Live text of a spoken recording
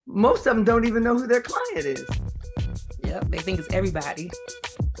most of them don't even know who their client is. Yep, they think it's everybody.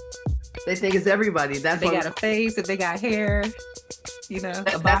 They think it's everybody. That's if they got a face, if they got hair,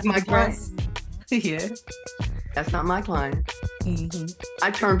 that's my client. Yeah. That's not my client. Mm-hmm.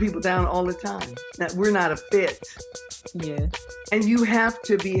 I turn people down all the time. We're not a fit. Yeah. And you have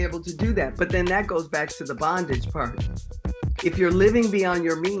to be able to do that. But then that goes back to the bondage part. If you're living beyond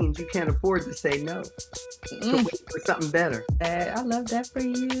your means, you can't afford to say no. So wait for something better. I love that for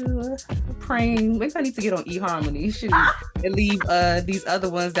you. Praying. Maybe I need to get on eHarmony. Shoot. And leave these other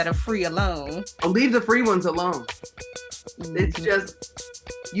ones that are free alone. Leave the free ones alone. Mm-hmm. It's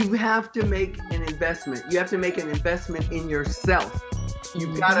just, you have to make an investment. You have to make an investment in yourself.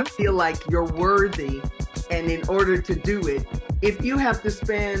 You've got to feel like you're worthy. And in order to do it, if you have to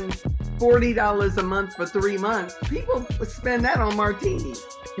spend $40 a month for 3 months, people would spend that on martinis.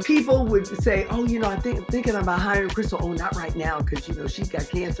 People would say, oh, I'm thinking about hiring Crystal. Oh, not right now, because, she's got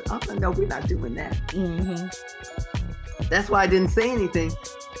cancer. Oh, no, we're not doing that. Mm-hmm. That's why I didn't say anything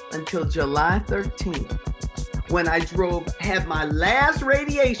until July 13th, when I had my last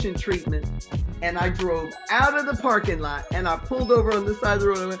radiation treatment, and I drove out of the parking lot, and I pulled over on the side of the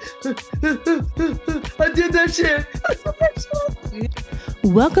road, and I did that shit.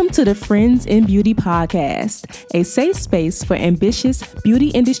 Welcome to the Friends in Beauty podcast, a safe space for ambitious beauty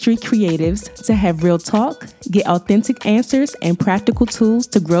industry creatives to have real talk, get authentic answers, and practical tools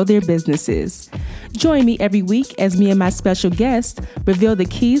to grow their businesses. Join me every week as me and my special guest reveal the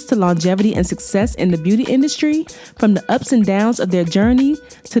keys to longevity and success in the beauty industry, from the ups and downs of their journey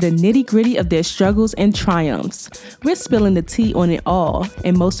to the nitty-gritty of their struggles and triumphs. We're spilling the tea on it all,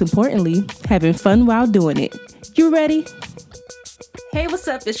 and most importantly, having fun while doing it. You ready? Hey, what's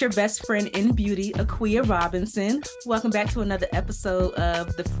up? It's your best friend in beauty, Aquia Robinson. Welcome back to another episode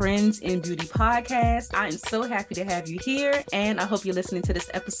of the Friends in Beauty podcast. I am so happy to have you here, and I hope you're listening to this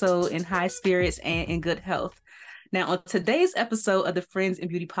episode in high spirits and in good health. Now, on today's episode of the Friends in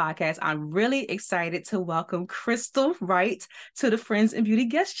Beauty podcast, I'm really excited to welcome Crystal Wright to the Friends in Beauty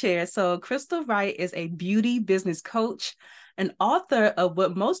guest chair. So Crystal Wright is a beauty business coach, an author of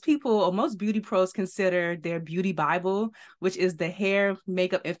what most people or most beauty pros consider their beauty Bible, which is the Hair,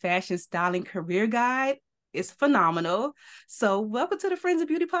 Makeup, and Fashion Styling Career Guide. It's phenomenal. So welcome to the Friends of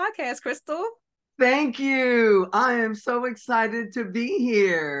Beauty podcast, Crystal. Thank you. I am so excited to be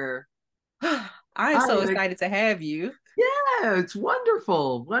here. I am so excited to have you. Yeah, it's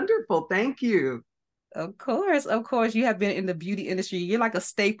wonderful. Wonderful. Thank you. Of course. You have been in the beauty industry. You're like a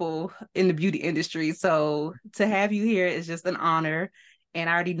staple in the beauty industry. So to have you here is just an honor. And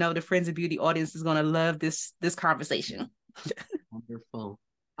I already know the Friends of Beauty audience is going to love this conversation. Wonderful.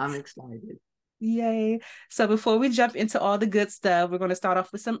 I'm excited. Yay. So before we jump into all the good stuff, we're going to start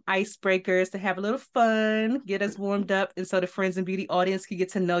off with some icebreakers to have a little fun, get us warmed up. And so the Friends and Beauty audience can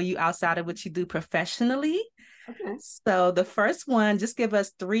get to know you outside of what you do professionally. Okay. So the first one, just give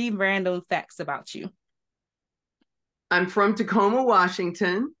us 3 random facts about you. I'm from Tacoma,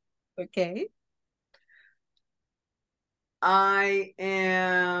 Washington. Okay. I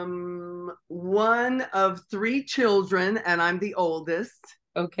am one of 3 children, and I'm the oldest.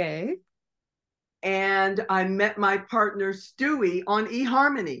 Okay. And I met my partner, Stewie, on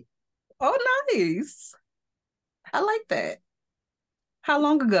eHarmony. Oh, nice. I like that. How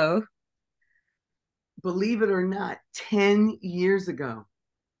long ago? Believe it or not, 10 years ago.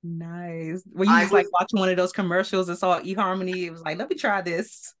 Nice. Were you just like watching one of those commercials and saw eHarmony? It was like, let me try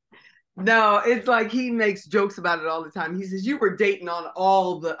this. No, it's like he makes jokes about it all the time. He says, you were dating on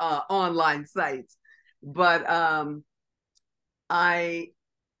all the online sites. But I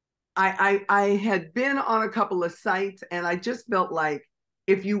had been on a couple of sites, and I just felt like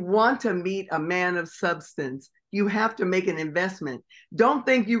if you want to meet a man of substance, you have to make an investment. Don't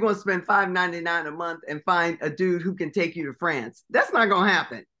think you're going to spend $5.99 a month and find a dude who can take you to France. That's not going to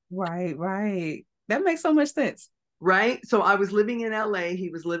happen. Right. That makes so much sense. Right? So I was living in LA. He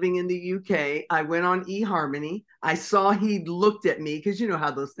was living in the UK. I went on eHarmony. I saw he looked at me, because you know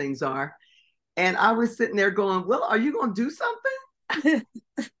how those things are. And I was sitting there going, well, are you going to do something?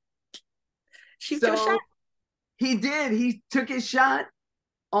 Shoot your shot. He did. He took his shot.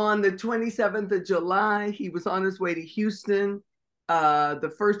 On the 27th of July, he was on his way to Houston.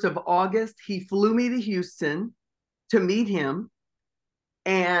 The 1st of August, he flew me to Houston to meet him.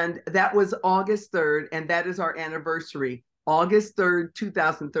 And that was August 3rd. And that is our anniversary. August 3rd,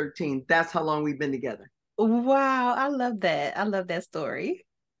 2013. That's how long we've been together. Wow. I love that. I love that story.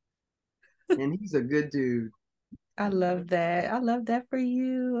 And he's a good dude. I love that. I love that for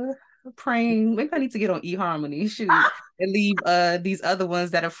you. Praying. Maybe I need to get on eHarmony. Shoot. And leave these other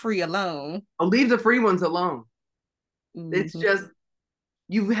ones that are free alone. Leave the free ones alone. Mm-hmm. It's just,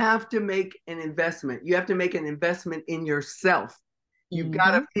 You have to make an investment. You have to make an investment in yourself. You've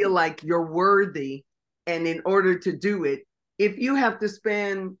got to feel like you're worthy. And in order to do it, if you have to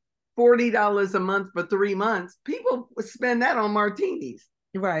spend $40 a month for 3 months, people spend that on martinis.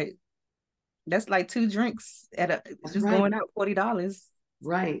 Right. That's like 2 drinks going out $40.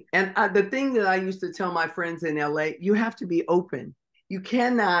 Right. And the thing that I used to tell my friends in LA, you have to be open. You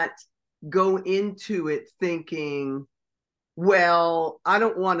cannot go into it thinking, well, I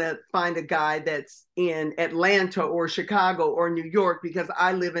don't want to find a guy that's in Atlanta or Chicago or New York because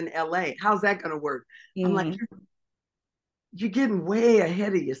I live in LA. How's that going to work? I'm like, you're getting way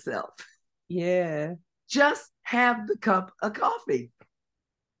ahead of yourself. Yeah. Just have the cup of coffee.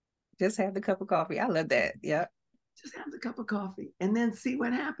 Just have the cup of coffee. I love that. Yeah. Just have the cup of coffee and then see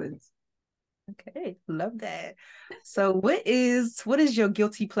what happens. Okay. Love that. So what is your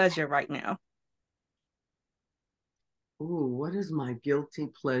guilty pleasure right now? Ooh, what is my guilty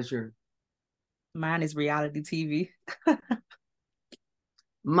pleasure? Mine is reality TV.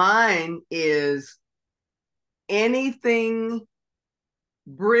 Mine is anything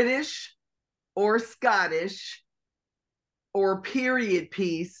British or Scottish or period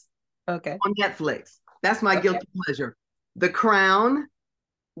piece on Netflix. That's my guilty pleasure. The Crown,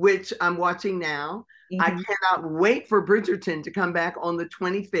 which I'm watching now. I cannot wait for Bridgerton to come back on the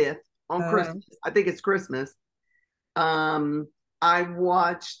 25th on Christmas. I think it's Christmas. I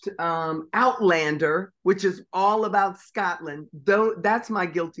watched Outlander, which is all about Scotland. Though that's my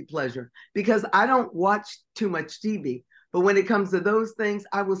guilty pleasure because I don't watch too much TV. But when it comes to those things,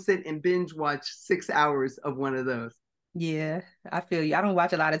 I will sit and binge watch 6 hours of one of those. Yeah, I feel you. I don't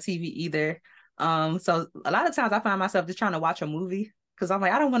watch a lot of TV either. So a lot of times I find myself just trying to watch a movie because I'm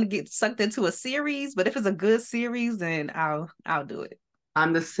like, I don't want to get sucked into a series, but if it's a good series, then I'll do it.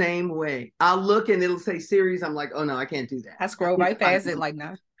 I'm the same way. I'll look and it'll say series. I'm like, oh no, I can't do that. I scroll right past it like,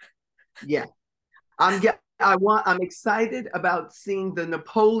 nah. Yeah. I'm excited about seeing the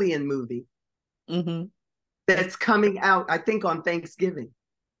Napoleon movie that's coming out, I think, on Thanksgiving.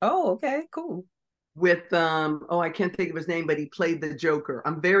 Oh, okay, cool. With I can't think of his name, but he played the Joker.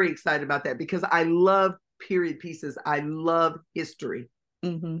 I'm very excited about that because I love period pieces. I love history.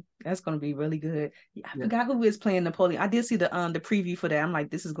 That's gonna be really good. I forgot who is playing Napoleon. I did see the preview for that. I'm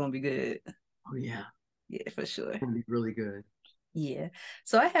like, this is gonna be good. Oh yeah, for sure. It's gonna be really good. Yeah.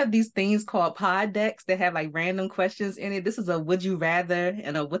 So I have these things called pod decks that have like random questions in it. This is a would you rather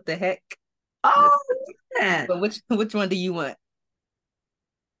and a what the heck. Oh, yeah. But which one do you want?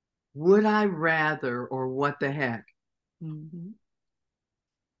 Would I rather or what the heck?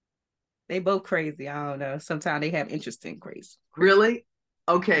 They both crazy. I don't know. Sometimes they have interesting crazy. Really?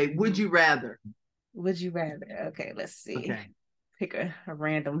 Okay. Would you rather? Would you rather? Okay, let's see. Okay. Pick a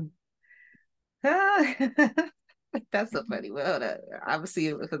random. That's so funny. Well, hold on. I'll see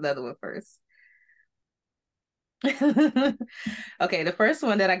it with another one first. Okay, the first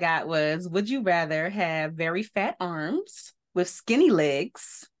one that I got was, would you rather have very fat arms with skinny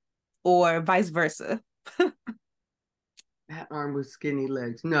legs or vice versa? Fat arm with skinny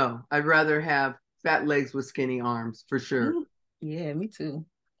legs. No, I'd rather have fat legs with skinny arms for sure. Yeah, me too.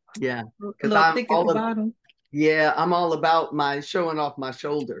 Yeah. Because I'm thick at the bottom. Yeah, I'm all about my showing off my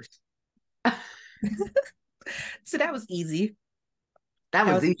shoulders. So that was easy. That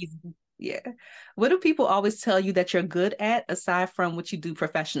was easy. Yeah. What do people always tell you that you're good at aside from what you do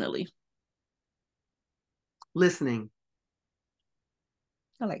professionally? Listening.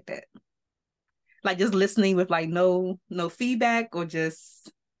 I like that. Like just listening with like no feedback or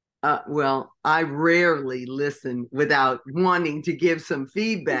just well, I rarely listen without wanting to give some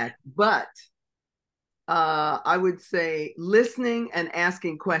feedback, but I would say listening and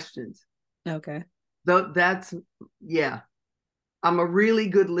asking questions. Okay. Though that's I'm a really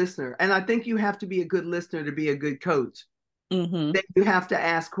good listener, and I think you have to be a good listener to be a good coach. Then you have to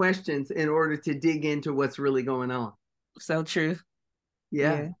ask questions in order to dig into what's really going on. So true.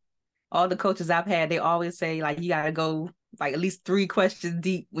 Yeah. All the coaches I've had, they always say like you gotta go like at least 3 questions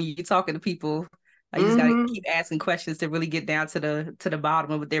deep when you're talking to people. Like you just gotta keep asking questions to really get down to the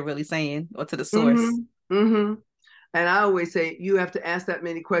bottom of what they're really saying or to the source. And I always say you have to ask that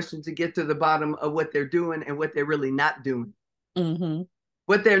many questions to get to the bottom of what they're doing and what they're really not doing.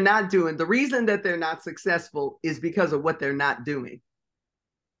 What they're not doing, the reason that they're not successful is because of what they're not doing.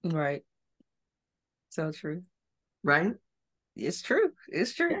 Right. So true. Right? It's true.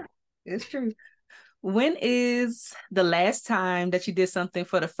 It's true. Yeah. It's true. When is the last time that you did something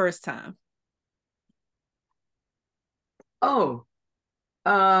for the first time? When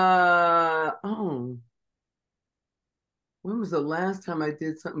was the last time I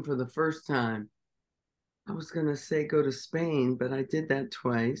did something for the first time? I was going to say go to Spain, but I did that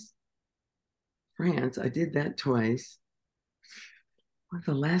twice. France, I did that twice. When's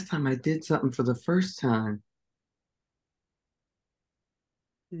the last time I did something for the first time?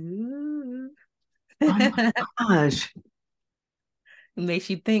 Ooh. Oh my gosh. It makes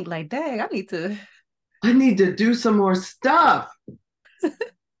you think like, dang, I need to do some more stuff.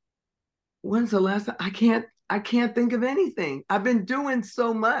 When's the last time? I can't think of anything. I've been doing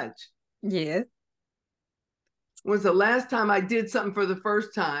so much. Yeah. When's the last time I did something for the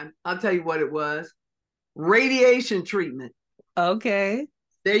first time? I'll tell you what it was. Radiation treatment. Okay.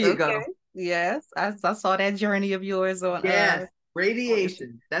 There you Okay. go. Yes. I saw that journey of yours on Yes, on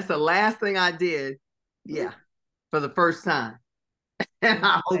radiation. That's the last thing I did. Yeah, for the first time. And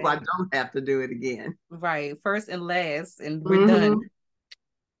I hope I okay. don't have to do it again. Right. First and last, and we're done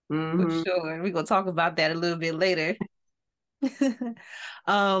Mm-hmm. for Mm-hmm. sure. We're gonna talk about that a little bit later.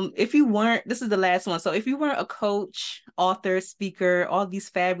 If you weren't, this is the last one. So if you weren't a coach, author, speaker, all these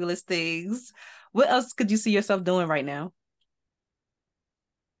fabulous things, what else could you see yourself doing right now?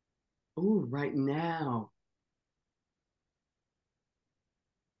 Oh, right now.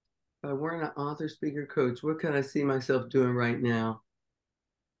 If I weren't an author, speaker, coach, what could I see myself doing right now?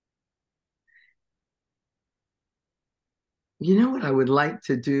 You know what I would like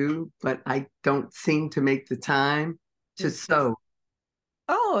to do, but I don't seem to make the time to What's that? sew.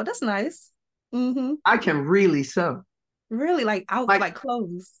 Oh, that's nice. Mm-hmm. I can really sew. Really, like out My like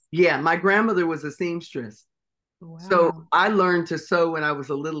clothes. Yeah, my grandmother was a seamstress. So Wow. I learned to sew when I was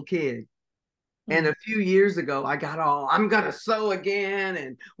a little kid. And Mm. a few years ago, I got I'm going to sew again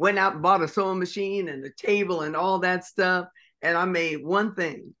and went out and bought a sewing machine and a table and all that stuff. And I made one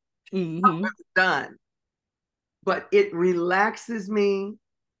thing. I Mm-hmm. was done. But it relaxes me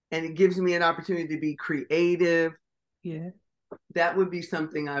and it gives me an opportunity to be creative. Yeah. That would be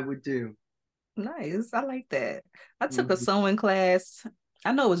something I would do. Nice. I like that. I took a Mhm. sewing class.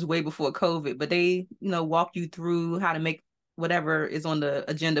 I know it was way before COVID, but they, walk you through how to make whatever is on the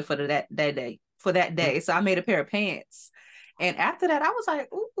agenda for that day, for that day. So I made a pair of pants. And after that, I was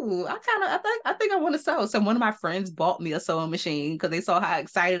like, ooh, I think I want to sew. So one of my friends bought me a sewing machine because they saw how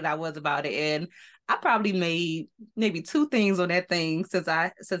excited I was about it. And I probably made maybe two things on that thing since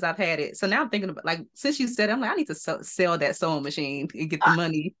I've had it. So now I'm thinking about, like, since you said it, I'm like, I need to sell that sewing machine and get the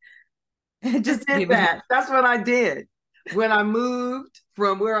money. I Just did give it. that. That's what I did. When I moved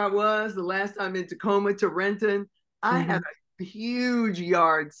from where I was the last time in Tacoma to Renton, I had Mhm. a huge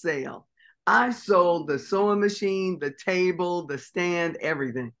yard sale. I sold the sewing machine, the table, the stand,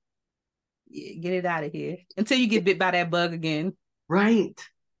 everything. Yeah, get it out of here until you get bit by that bug again. Right,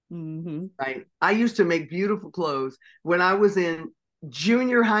 Hmm. right. I used to make beautiful clothes. When I was in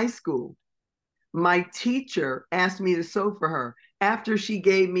junior high school, my teacher asked me to sew for her after she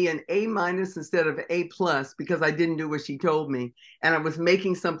gave me an A minus instead of A plus because I didn't do what she told me. And I was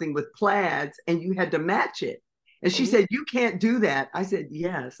making something with plaids and you had to match it. And she said, "You can't do that." I said,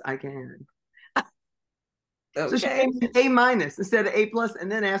 "Yes, I can." So she Okay. gave me an A minus instead of A plus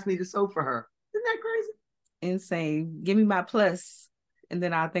and then asked me to sew for her. Isn't that crazy? Insane. Give me my plus, and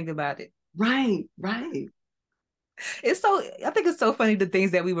then I'll think about it. Right, right. I think it's so funny the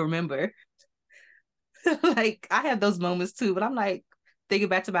things that we remember. Like I have those moments too, but I'm like thinking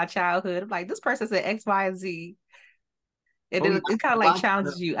back to my childhood. I'm like, this person said X, Y, and Z. And Oh, yeah. it kind of like Lots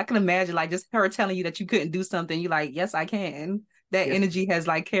challenges of, you. I can imagine like just her telling you that you couldn't do something. You're like, yes, I can. That yes. energy has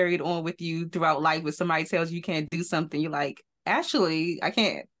like carried on with you throughout life. When somebody tells you can't do something, you're like, actually, I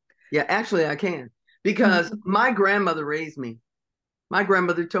can't. Yeah, actually, I can because my grandmother raised me. My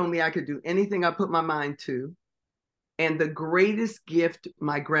grandmother told me I could do anything I put my mind to. And the greatest gift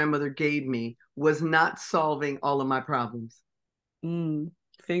my grandmother gave me was not solving all of my problems.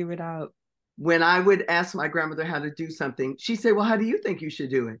 Figure it out. When I would ask my grandmother how to do something, she'd say, "Well, how do you think you should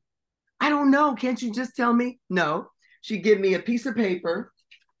do it?" "I don't know. Can't you just tell me?" No. She'd give me a piece of paper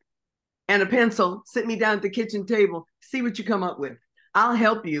and a pencil, sit me down at the kitchen table, see what you come up with. I'll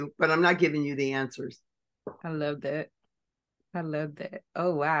help you, but I'm not giving you the answers. I love that. I love that.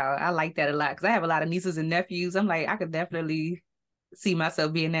 Oh wow, I like that a lot because I have a lot of nieces and nephews. I'm like, I could definitely see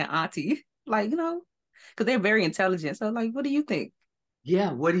myself being that auntie, like because they're very intelligent. So like, what do you think?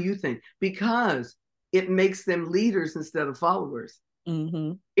 Yeah, what do you think? Because it makes them leaders instead of followers.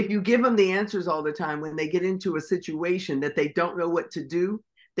 Mm-hmm. If you give them the answers all the time, when they get into a situation that they don't know what to do,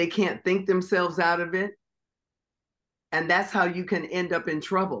 they can't think themselves out of it. And that's how you can end up in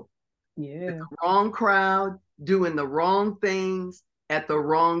trouble. With Yeah. the wrong crowd, doing the wrong things at the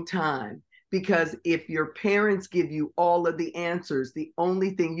wrong time. Because if your parents give you all of the answers, the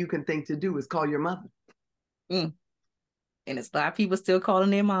only thing you can think to do is call your mother. Mm. And it's a lot of people still calling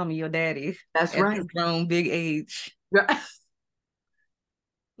their mommy your daddy That's at right. this grown big age.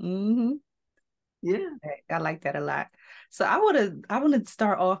 Mm-hmm. Yeah. I like that a lot. So I want to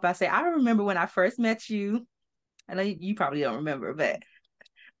start off by saying I remember when I first met you. I know you probably don't remember, but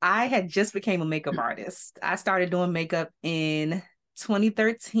I had just became a makeup artist. I started doing makeup in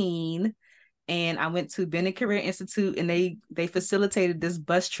 2013, and I went to Bennett Career Institute, and they facilitated this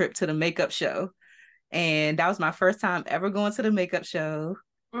bus trip to the makeup show. And that was my first time ever going to the makeup show.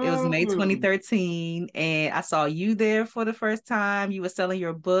 It was May Mm. 2013, and I saw you there for the first time. You were selling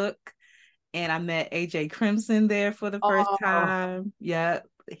your book, and I met AJ Crimson there for the first Oh, time. Yeah,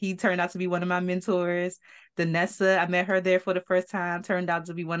 he turned out to be one of my mentors. Danessa, I met her there for the first time, turned out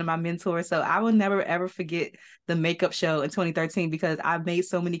to be one of my mentors. So I will never ever forget the makeup show in 2013 because I made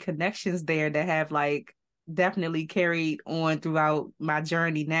so many connections there that have like definitely carried on throughout my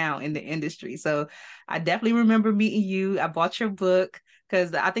journey now in the industry. So I definitely remember meeting you. I bought your book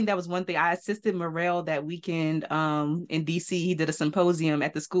because I think that was one thing. I assisted Morel that weekend in DC. He did a symposium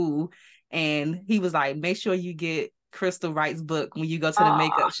at the school, and he was like, make sure you get Crystal Wright's book when you go to the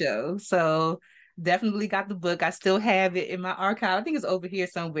makeup ah. show. So definitely got the book. I still have it in my archive. I think it's over here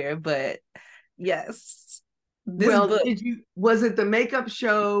somewhere, but yes, this Well, book, was it the makeup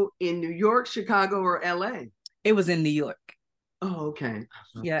show in New York, Chicago, or LA? it was in New York. Oh, okay.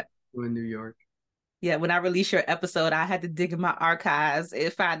 Yeah. In New York. Yeah, when I released your episode, I had to dig in my archives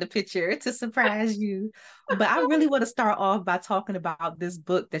and find the picture to surprise you. But I really want to start off by talking about this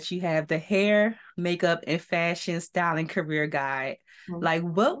book that you have, the Hair, Makeup, and Fashion Styling Career Guide. Like,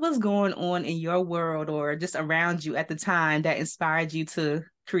 what was going on in your world or just around you at the time that inspired you to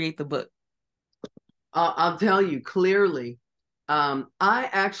create the book? I'll tell you clearly. I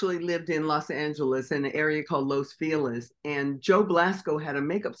actually lived in Los Angeles in an area called Los Feliz, and Joe Blasco had a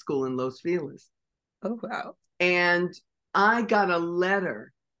makeup school in Los Feliz. Oh, wow. And I got a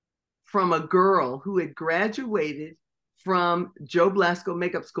letter from a girl who had graduated from Joe Blasco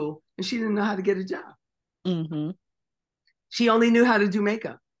Makeup School, and she didn't know how to get a job. Mm-hmm. She only knew how to do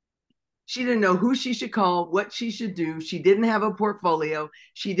makeup. She didn't know who she should call, what she should do. She didn't have a portfolio.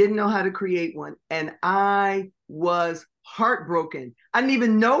 She didn't know how to create one. And I was heartbroken. I didn't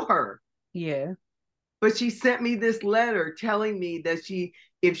even know her. Yeah. But she sent me this letter telling me that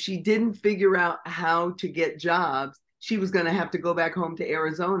if she didn't figure out how to get jobs, she was going to have to go back home to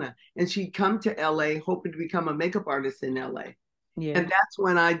Arizona. And she'd come to LA hoping to become a makeup artist in LA. Yeah. And that's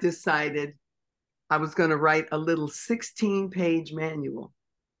when I decided I was going to write a little 16-page manual.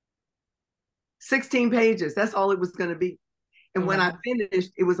 16 pages. That's all it was going to be. And when I Wow.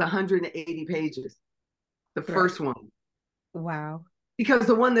 finished, it was 180 pages, the Right. first one. Wow. Because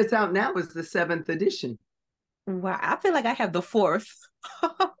the one that's out now is the seventh edition. Wow. I feel like I have the fourth.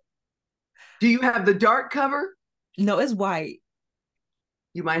 Do you have the dark cover? No, it's white.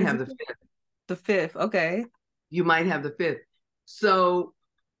 You might Is have it the fifth. the fifth? Okay. You might have the fifth. So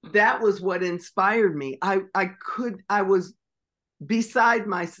that was what inspired me. I was beside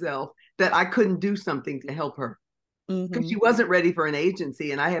myself that I couldn't do something to help her because Mm-hmm. she wasn't ready for an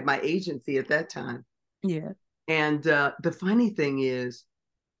agency. And I had my agency at that time. Yeah. And the funny thing is,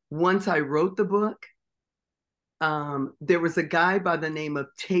 once I wrote the book, there was a guy by the name of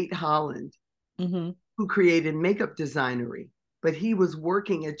Tate Holland Mm-hmm. who created Makeup Designery, but he was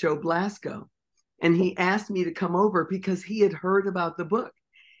working at Joe Blasco. And he asked me to come over because he had heard about the book.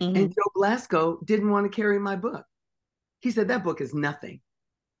 And Mm-hmm. Joe Blasco didn't want to carry my book. He said, that book is nothing.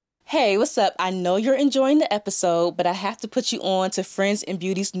 Hey, what's up? I know you're enjoying the episode, but I have to put you on to Friends in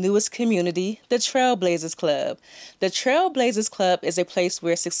Beauty's newest community, the Trailblazers Club. The Trailblazers Club is a place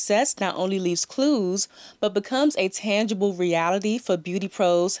where success not only leaves clues, but becomes a tangible reality for beauty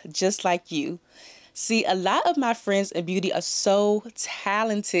pros just like you. See, a lot of my friends in beauty are so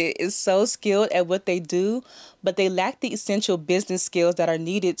talented and so skilled at what they do, but they lack the essential business skills that are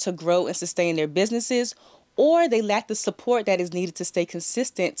needed to grow and sustain their businesses, or they lack the support that is needed to stay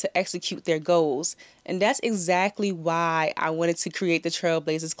consistent to execute their goals. And that's exactly why I wanted to create the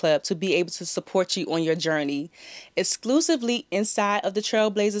Trailblazers Club, to be able to support you on your journey. Exclusively inside of the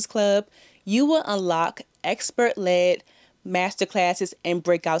Trailblazers Club, you will unlock expert-led masterclasses and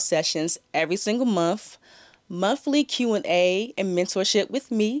breakout sessions every single month, monthly Q&A and mentorship with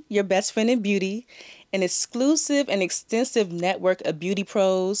me, your best friend in beauty, an exclusive and extensive network of beauty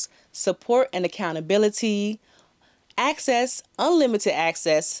pros, support and accountability, unlimited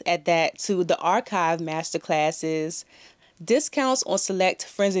access at that to the archive masterclasses, discounts on select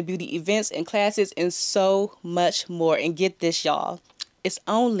Friends in Beauty events and classes, and so much more. And get this, y'all, it's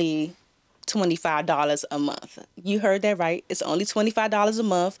only $25 a month. You heard that right. It's only $25 a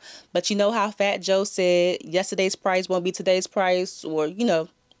month. But you know how Fat Joe said yesterday's price won't be today's price, or,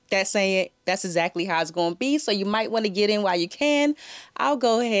 that saying, that's exactly how it's going to be. So you might want to get in while you can. I'll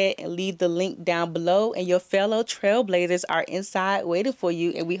go ahead and leave the link down below, and your fellow trailblazers are inside waiting for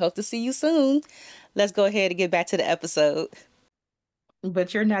you, and we hope to see you soon. Let's go ahead and get back to the episode.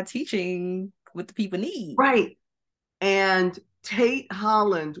 But you're not teaching what the people need. Right. And Tate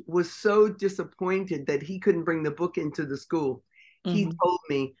Holland was so disappointed that he couldn't bring the book into the school. He told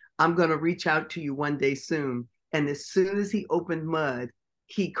me, I'm going to reach out to you one day soon. And as soon as he opened Mud,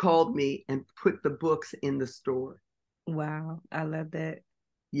 he called me and put the books in the store. Wow. I love that.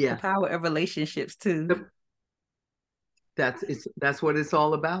 Yeah. The power of relationships too. That's what it's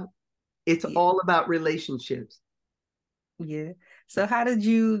all about. It's all about relationships. Yeah. So how did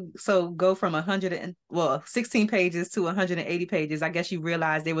you go from 16 pages to 180 pages? I guess you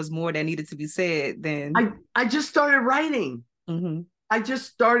realized there was more that needed to be said then. I just started writing. Mm-hmm. I just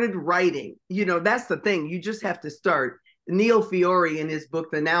started writing. That's the thing. You just have to start. Neil Fiore in his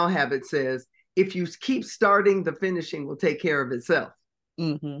book, The Now Habit, says, if you keep starting, the finishing will take care of itself.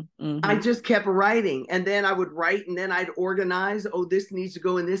 I just kept writing, and then I would write, and then I'd organize. Oh, this needs to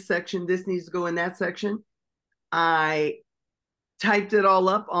go in this section. This needs to go in that section. I typed it all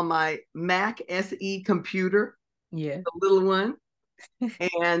up on my Mac SE computer, the little one,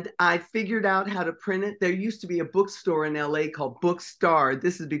 and I figured out how to print it. There used to be a bookstore in LA called Bookstar.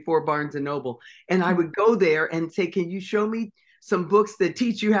 This is before Barnes and Noble. And I would go there and say, can you show me some books that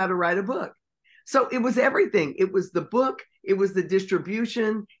teach you how to write a book? So it was everything. It was the book. It was the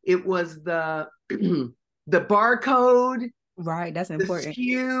distribution. It was the barcode. Right. That's important. The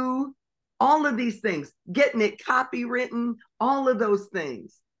SKU, all of these things, getting it copywritten, all of those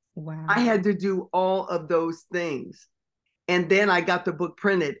things. Wow. I had to do all of those things. And then I got the book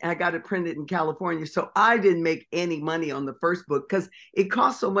printed. I got it printed in California. So I didn't make any money on the first book because it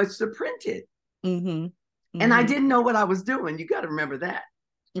cost so much to print it. And I didn't know what I was doing. You got to remember that.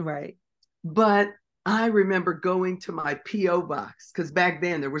 Right. But I remember going to my P.O. box, because back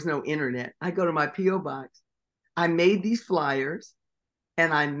then there was no internet. I go to my P.O. box. I made these flyers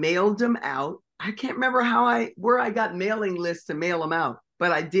and I mailed them out. I can't remember where I got mailing lists to mail them out,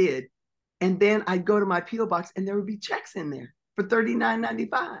 but I did. And then I'd go to my P.O. box and there would be checks in there for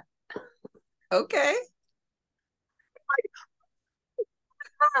 $39.95. Okay.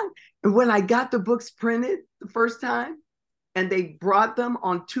 And when I got the books printed the first time and they brought them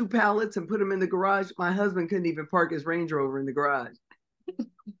on 2 pallets and put them in the garage, my husband couldn't even park his Range Rover in the garage.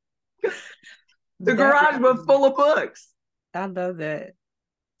 The garage was full of books. I love that.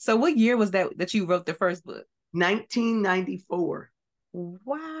 So what year was that you wrote the first book? 1994.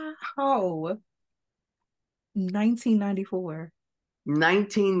 Wow. 1994.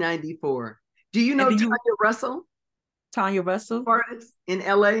 1994. Do you know Tanya Russell? Tanya Russell? Artist in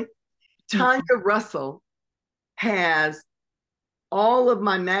LA. Tanya Russell has all of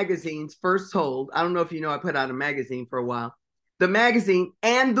my magazines first sold. I don't know if you know, I put out a magazine for a while. The magazine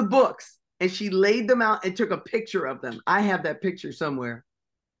and the books. And she laid them out and took a picture of them. I have that picture somewhere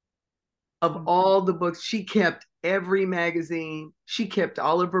of all the books. She kept every magazine. She kept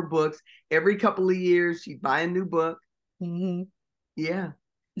all of her books. Every couple of years, she'd buy a new book. Yeah.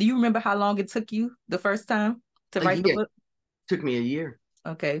 Do you remember how long it took you the first time to write the book? Took me a year.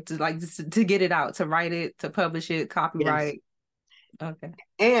 Okay. To get it out, to write it, to publish it, copyright. Yes. Okay.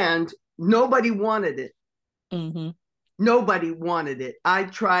 And nobody wanted it. Nobody wanted it. I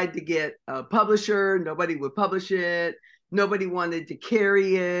tried to get a publisher. Nobody would publish it. Nobody wanted to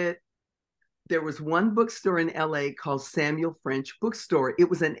carry it. There was one bookstore in LA called Samuel French Bookstore. It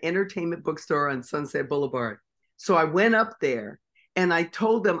was an entertainment bookstore on Sunset Boulevard. So I went up there and I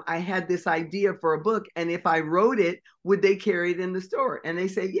told them I had this idea for a book. And if I wrote it, would they carry it in the store? And they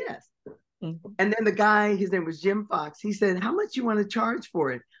said, yes. And then the guy, his name was Jim Fox. He said, how much you want to charge for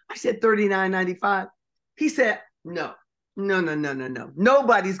it? I said, $39.95. He said, no.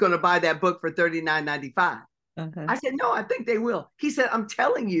 Nobody's going to buy that book for $39.95. I said, no, I think they will. He said, I'm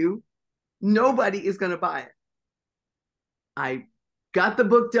telling you, nobody is going to buy it. I got the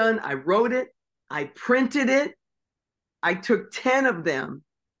book done. I wrote it. I printed it. I took 10 of them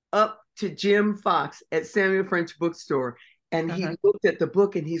up to Jim Fox at Samuel French Bookstore. And he looked at the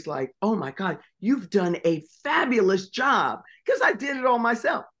book and he's like, oh my God, you've done a fabulous job. Because I did it all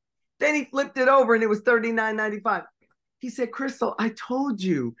myself. Then he flipped it over and it was $39.95. He said, Crystal, I told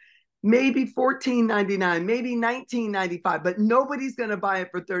you, maybe $14.99, maybe $19.95, but nobody's going to buy it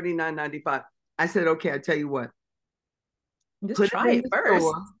for $39.95. I said, okay, I tell you what. Just try it first.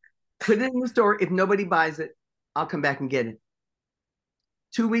 Put it in the store. If nobody buys it, I'll come back and get it.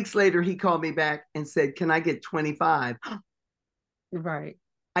 2 weeks later, he called me back and said, can I get 25? Right.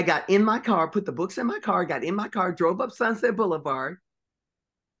 I got in my car, put the books in my car, got in my car, drove up Sunset Boulevard,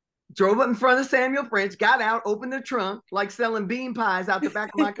 drove up in front of Samuel French, got out, opened the trunk, like selling bean pies out the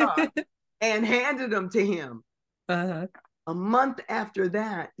back of my car, and handed them to him. Uh-huh. A month after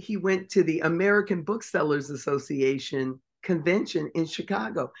that, he went to the American Booksellers Association convention in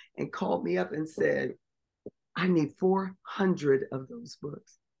Chicago and called me up and said, I need 400 of those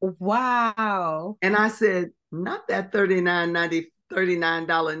books. Wow. And I said, not that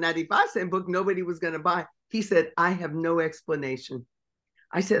 $39.95 book nobody was going to buy. He said, I have no explanation.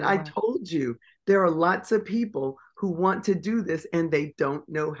 I said, wow. I told you there are lots of people who want to do this and they don't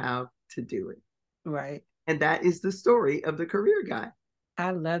know how to do it. Right. And that is the story of the Career Guy.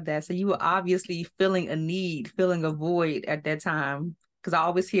 I love that. So you were obviously feeling a need, feeling a void at that time. Because I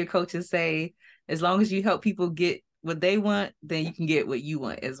always hear coaches say, as long as you help people get what they want, then you can get what you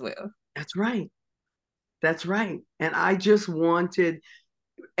want as well. That's right. That's right. And I just wanted,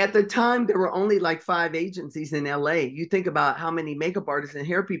 at the time, there were only like 5 agencies in LA. You think about how many makeup artists and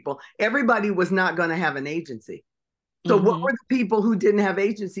hair people, everybody was not going to have an agency. So what were the people who didn't have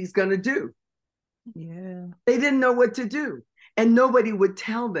agencies going to do? Yeah. They didn't know what to do. And nobody would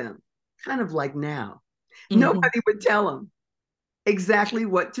tell them, kind of like now. Nobody would tell them exactly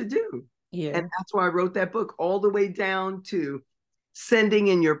what to do. Yeah. And that's why I wrote that book, all the way down to sending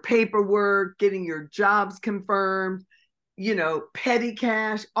in your paperwork, getting your jobs confirmed, petty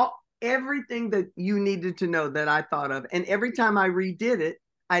cash, everything that you needed to know that I thought of. And every time I redid it,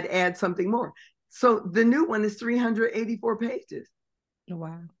 I'd add something more. So the new one is 384 pages.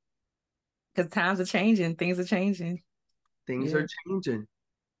 Wow. Because times are changing. Things are changing. Things are changing.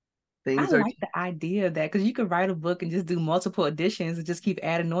 I like the idea of that, because you could write a book and just do multiple editions and just keep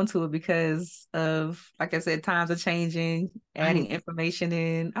adding on to it because of, like I said, times are changing, adding information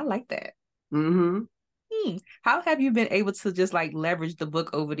in. I like that. How have you been able to just like leverage the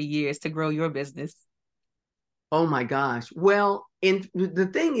book over the years to grow your business? Oh my gosh. Well, the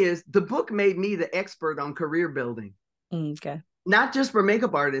thing is, the book made me the expert on career building. Okay. Not just for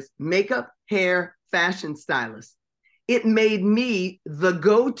makeup artists, makeup, hair, fashion stylists. It made me the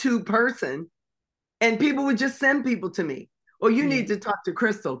go-to person, and people would just send people to me. Or you need to talk to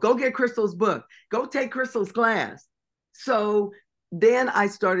Crystal. Go get Crystal's book. Go take Crystal's class. So then I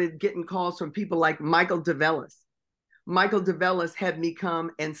started getting calls from people like Michael DeVellis. Michael DeVellis had me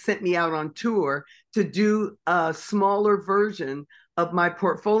come and sent me out on tour to do a smaller version of my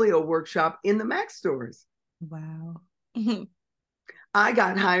portfolio workshop in the Mac stores. Wow. I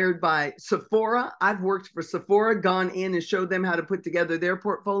got hired by Sephora. I've worked for Sephora, gone in and showed them how to put together their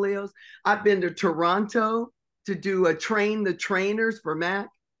portfolios. I've been to Toronto to do a train the trainers for Mac.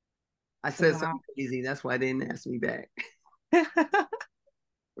 I said something crazy. That's why they didn't ask me back.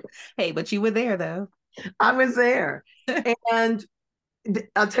 Hey, but you were there though. I was there. And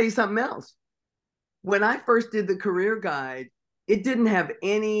I'll tell you something else. When I first did the career guide, it didn't have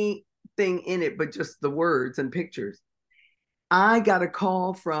anything in it but just the words and pictures. I got a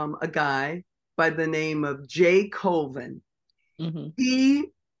call from a guy by the name of Jay Colvin. He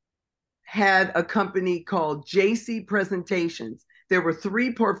had a company called JC Presentations. There were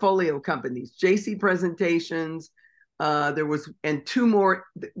 3 portfolio companies, JC Presentations, and 2 more.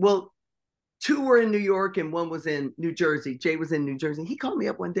 Well, 2 were in New York and 1 was in New Jersey. Jay was in New Jersey. He called me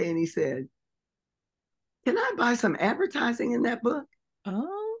up one day and he said, can I buy some advertising in that book?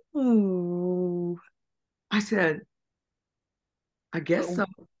 Oh. I said, I guess so.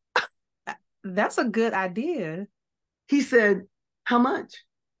 That's a good idea. He said, how much?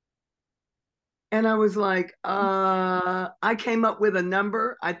 And I was like, I came up with a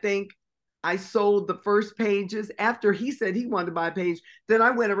number. I think I sold the first pages. After he said he wanted to buy a page, then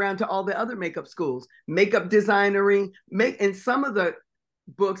I went around to all the other makeup schools, makeup designery, and some of the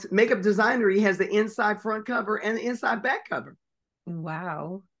books, makeup designery has the inside front cover and the inside back cover.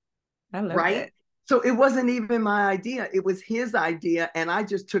 Wow. I love that. So it wasn't even my idea. It was his idea. And I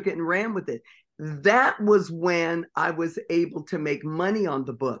just took it and ran with it. That was when I was able to make money on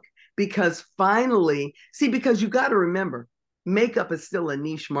the book, because finally, because you got to remember, makeup is still a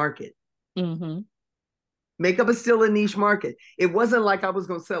niche market. Makeup is still a niche market. It wasn't like I was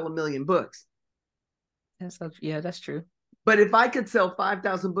going to sell 1 million books. That's true. But if I could sell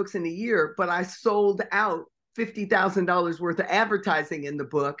 5,000 books in a year, but I sold out $50,000 worth of advertising in the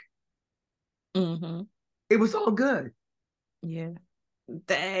book, it was all good. Yeah.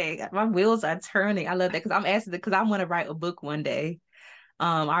 Dang, my wheels are turning. I love that, because I'm asking because I want to write a book one day.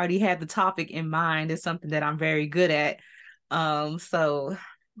 I already have the topic in mind. It's something that I'm very good at. So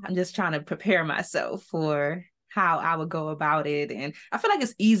I'm just trying to prepare myself for how I would go about it. And I feel like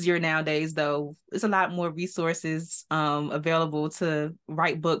it's easier nowadays though. It's a lot more resources available to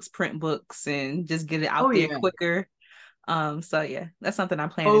write books, print books, and just get it out Oh there yeah, quicker. So yeah, that's something I'm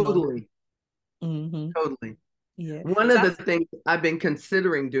planning on. totally, totally. Yeah. One So of the things I've been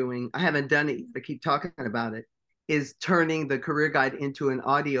considering doing, I haven't done it, I keep talking about it, is turning the career guide into an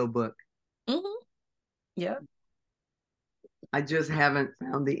audio book. Yeah. I just haven't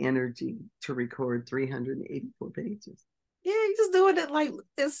found the energy to record 384 pages. Yeah, you just doing it like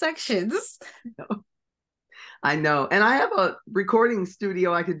in sections. I know. And I have a recording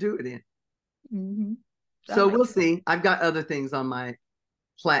studio I could do it in. So we'll see. I've got other things on my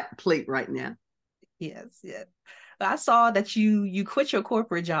plate right now. Yes, yeah. I saw that you quit your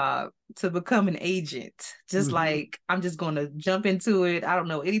corporate job to become an agent. Just like, I'm just going to jump into it. I don't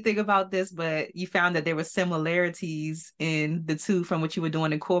know anything about this, but you found that there were similarities in the two from what you were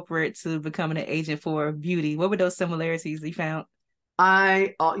doing in corporate to becoming an agent for beauty. What were those similarities you found?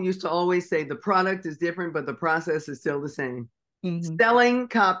 I used to always say the product is different, but the process is still the same. Selling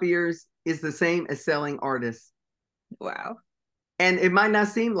copiers is the same as selling artists. Wow. And it might not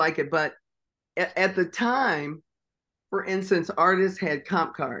seem like it, but at the time, for instance, artists had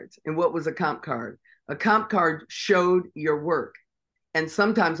comp cards. And what was a comp card? A comp card showed your work. And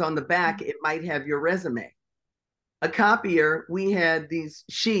sometimes on the back, it might have your resume. A copier, we had these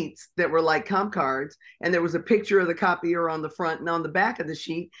sheets that were like comp cards, and there was a picture of the copier on the front, and on the back of the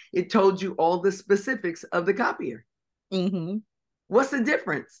sheet, it told you all the specifics of the copier. What's the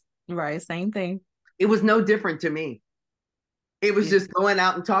difference? Right, same thing. It was no different to me. It was just going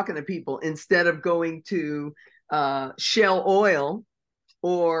out and talking to people instead of going to Shell Oil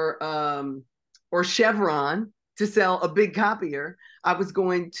or Chevron to sell a big copier. I was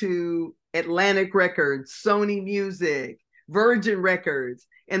going to Atlantic Records, Sony Music, Virgin Records,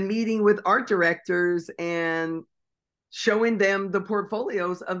 and meeting with art directors and showing them the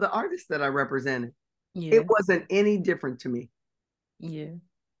portfolios of the artists that I represented. It wasn't any different to me. Yeah.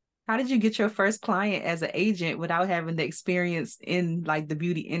 How did you get your first client as an agent without having the experience in like the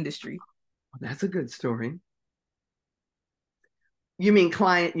beauty industry? Well, that's a good story. You mean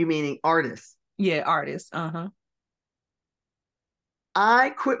client, you meaning artist? Yeah, artist. I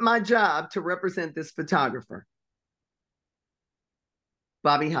quit my job to represent this photographer,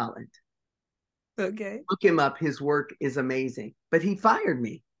 Bobby Holland. Okay. Look him up. His work is amazing. But he fired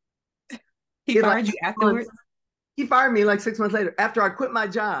me. He fired you afterwards? He fired me like 6 months later after I quit my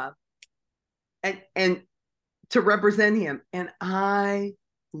job and to represent him. And I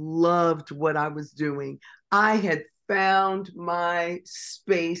loved what I was doing. I had found my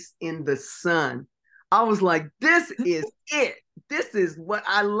space in the sun. I was like, this is it. This is what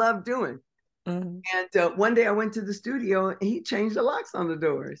I love doing. And one day I went to the studio and he changed the locks on the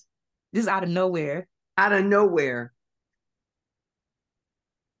doors. Just out of nowhere. Out of nowhere.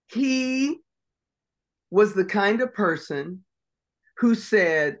 He was the kind of person who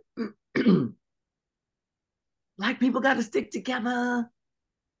said, Black people got to stick together.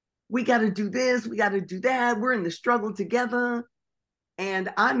 We got to do this. We got to do that. We're in the struggle together. And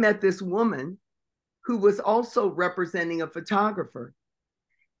I met this woman who was also representing a photographer.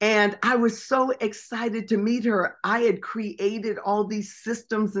 And I was so excited to meet her. I had created all these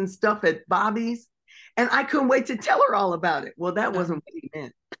systems and stuff at Bobby's, and I couldn't wait to tell her all about it. Well, that wasn't what he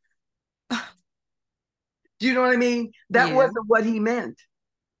meant. Do you know what I mean? That wasn't what he meant.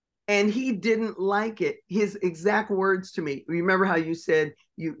 And he didn't like it. His exact words to me, remember how you said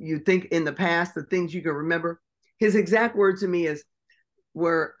you think in the past, the things you can remember? His exact words to me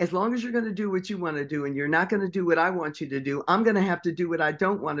were, as long as you're going to do what you want to do and you're not going to do what I want you to do, I'm going to have to do what I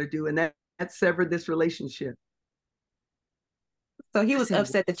don't want to do. And that severed this relationship. So he was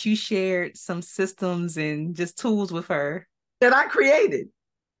upset that you shared some systems and just tools with her. That I created.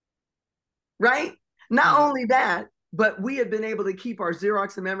 Right? Not only that, but we had been able to keep our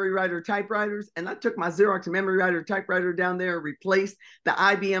Xerox and memory writer typewriters. And I took my Xerox and memory writer typewriter down there and replaced the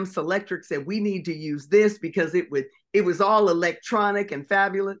IBM Selectric, said we need to use this because it was all electronic and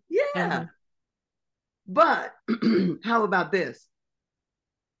fabulous. Yeah. But how about this?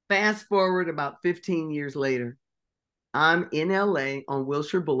 Fast forward about 15 years later, I'm in LA on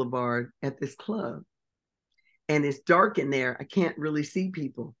Wilshire Boulevard at this club. And it's dark in there. I can't really see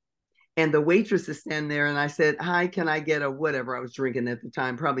people. And the waitress is standing there, and I said, hi, can I get a whatever I was drinking at the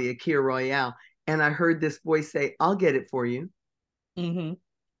time, probably a Kir Royale. And I heard this voice say, I'll get it for you.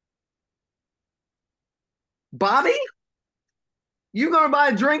 Bobby, you gonna buy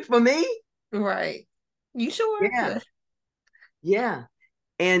a drink for me? Right. You sure? Yeah. Yeah.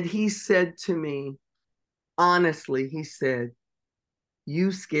 And he said to me, honestly, he said,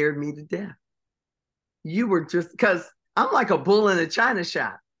 you scared me to death. you were just, because I'm like a bull in a china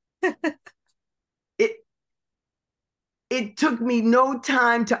shop. it it took me no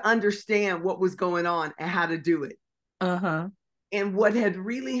time to understand what was going on and how to do it. Uh-huh. And what had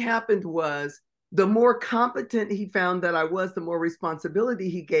really happened was, the more competent he found that I was, the more responsibility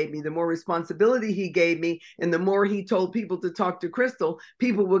he gave me. The more responsibility he gave me, and the more he told people to talk to Crystal,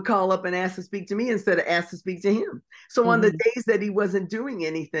 people would call up and ask to speak to me instead of ask to speak to him. So on the days that he wasn't doing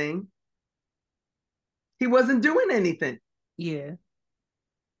anything, he wasn't doing anything. Yeah.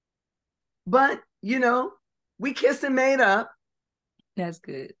 But, we kissed and made up. That's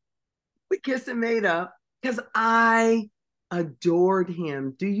good. We kissed and made up because I adored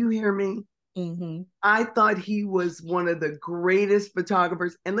him. Do you hear me? Mm-hmm. I thought he was one of the greatest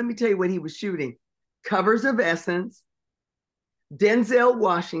photographers. And let me tell you what he was shooting. Covers of Essence, Denzel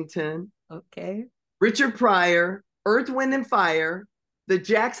Washington, Okay. Richard Pryor, Earth, Wind, and Fire, the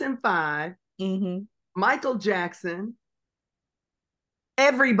Jackson 5, Michael Jackson,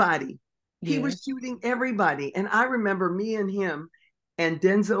 everybody. He was shooting everybody. And I remember me and him and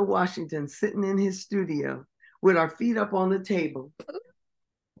Denzel Washington sitting in his studio with our feet up on the table.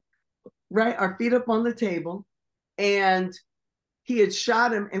 Right? Our feet up on the table. And he had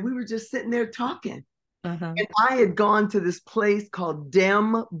shot him, and we were just sitting there talking. And I had gone to this place called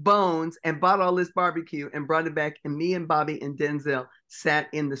Dem Bones and bought all this barbecue and brought it back. And me and Bobby and Denzel sat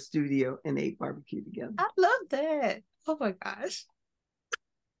in the studio and ate barbecue together. I love that. Oh my gosh.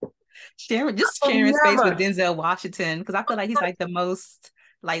 Sharing space with Denzel Washington, because I feel like he's like the most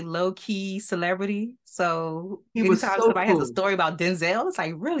like low-key celebrity. So he was anytime so somebody cool. has a story about Denzel, it's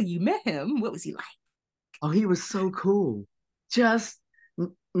like, really, you met him? What was he like? Oh, he was so cool. Just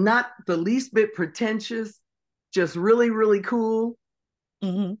not the least bit pretentious, just really, really cool.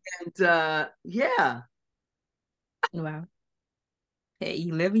 And yeah. Wow. Hey,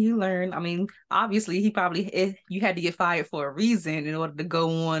 you live and you learn. I mean, obviously, you had to get fired for a reason in order to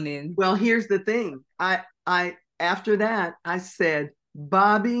go on. And well, here's the thing. I after that, I said,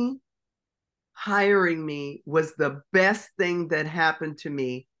 Bobby hiring me was the best thing that happened to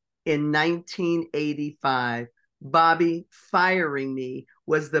me in 1985. Bobby firing me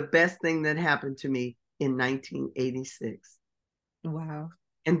was the best thing that happened to me in 1986. Wow.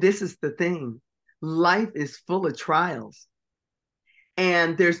 And this is the thing. Life is full of trials.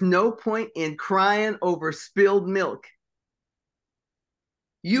 And there's no point in crying over spilled milk.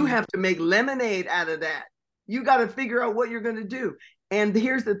 You have to make lemonade out of that. You got to figure out what you're going to do. And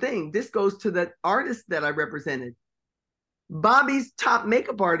here's the thing. This goes to the artist that I represented. Bobby's top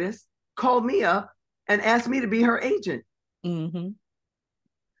makeup artist called me up and asked me to be her agent. I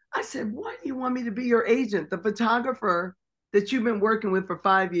said, why do you want me to be your agent? The photographer that you've been working with for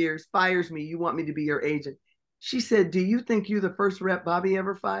 5 years fires me. You want me to be your agent. She said, do you think you're the first rep Bobby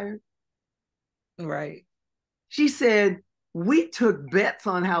ever fired? Right. She said, we took bets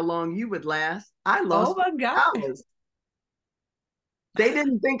on how long you would last. I lost. Oh my God. They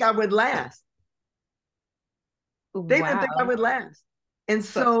didn't think I would last. They didn't think I would last. And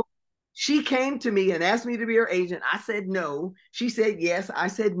so she came to me and asked me to be her agent. I said no. She said yes. I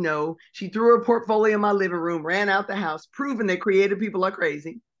said no. She threw her portfolio in my living room, ran out the house, proving that creative people are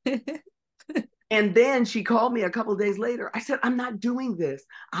crazy. And then she called me a couple of days later. I said, I'm not doing this.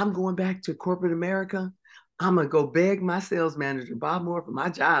 I'm going back to corporate America. I'm going to go beg my sales manager, Bob Moore, for my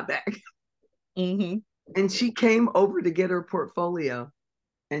job back. And she came over to get her portfolio,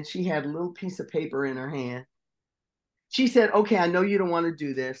 and she had a little piece of paper in her hand. She said, okay, I know you don't want to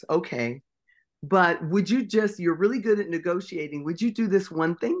do this. Okay. But you're really good at negotiating. Would you do this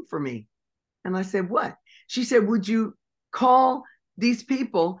one thing for me? And I said, what? She said, would you call these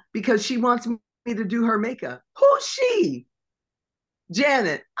people because she wants me to do her makeup? Who's she?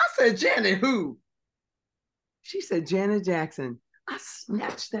 Janet. I said, Janet who? She said, Janet Jackson. I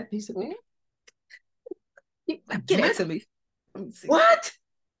snatched that piece of paper. Give it to me. What?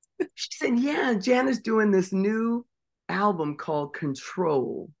 She said, yeah, Janet's doing this new album called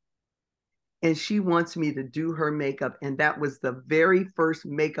Control. And she wants me to do her makeup. And that was the very first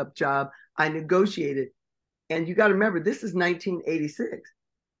makeup job I negotiated. And you got to remember, this is 1986.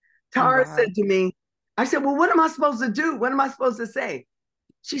 Tara said to me, I said, well, what am I supposed to do? What am I supposed to say?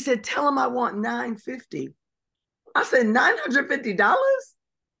 She said, tell him I want $950. I said, $950?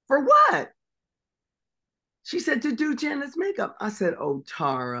 For what? She said, to do Janet's makeup. I said, oh,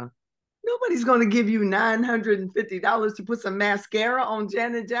 Tara, nobody's going to give you $950 to put some mascara on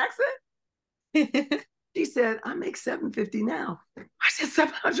Janet Jackson. She said, I make $750 now. I said,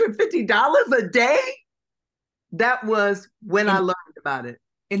 $750 a day? That was when I learned about it.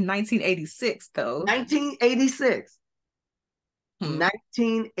 In 1986, though. 1986.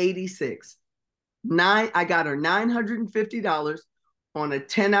 1986. I got her $950 on a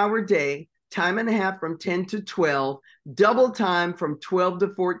 10-hour day, time and a half from 10 to 12, double time from 12 to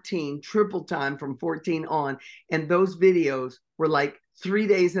 14, triple time from 14 on. And those videos were like 3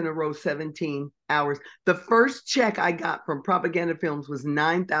 days in a row, 17 hours. The first check I got from Propaganda Films was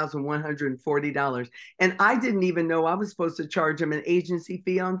 $9,140. And I didn't even know I was supposed to charge them an agency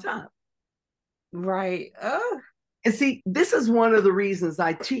fee on top. Right. And see, this is one of the reasons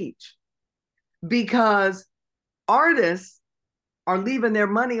I teach, because artists are leaving their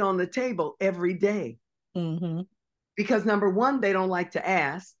money on the table every day. Mm-hmm. Because number one, they don't like to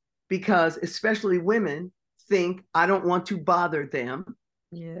ask, because especially women think, I don't want to bother them.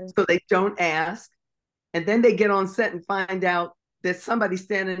 Yeah. So they don't ask. And then they get on set and find out that somebody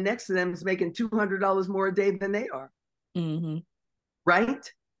standing next to them is making $200 more a day than they are. Mm-hmm.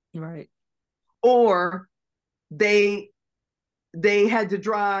 Right? Right. Or they had to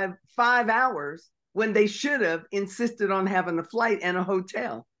drive 5 hours when they should have insisted on having a flight and a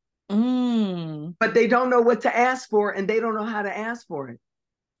hotel. But they don't know what to ask for, and they don't know how to ask for it.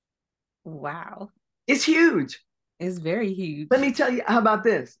 Wow. It's huge. It's very huge. Let me tell you, how about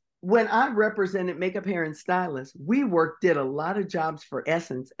this? When I represented makeup, hair, and stylists, we did a lot of jobs for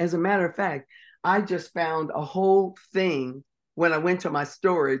Essence. As a matter of fact, I just found a whole thing when I went to my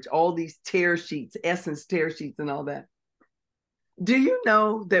storage, all these tear sheets, Essence tear sheets and all that. Do you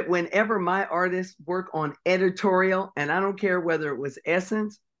know that whenever my artists work on editorial, and I don't care whether it was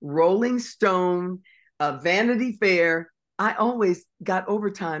Essence, Rolling Stone, Vanity Fair, I always got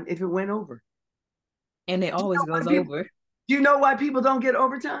overtime if it went over. And it always goes over. Do you know why people don't get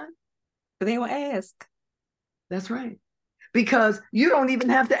overtime? But they won't ask. That's right. Because you don't even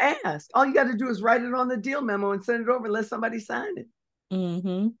have to ask. All you got to do is write it on the deal memo and send it over and let somebody sign it.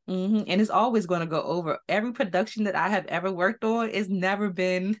 Mm-hmm. Mm-hmm. And it's always going to go over. Every production that I have ever worked on, it's never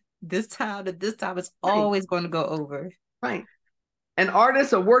been this time to this time. It's always going to go over. Right. And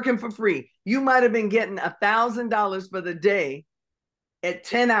artists are working for free. You might have been getting $1,000 for the day. At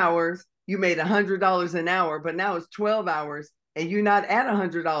 10 hours, you made $100 an hour, but now it's 12 hours and you're not at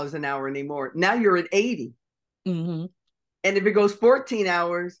 $100 an hour anymore. Now you're at 80. Mm-hmm. And if it goes 14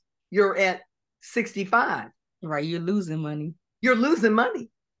 hours, you're at 65. Right. You're losing money. You're losing money.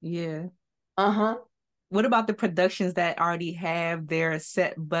 Yeah. Uh-huh. What about the productions that already have their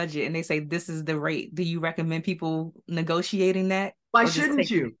set budget and they say this is the rate? Do you recommend people negotiating that? Why shouldn't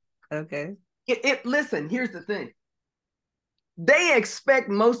you? Okay. Listen, here's the thing. They expect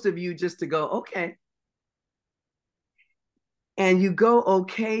most of you just to go, okay. And you go,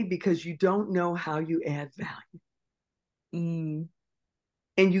 okay, because you don't know how you add value.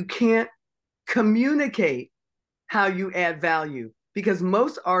 And you can't communicate how you add value, because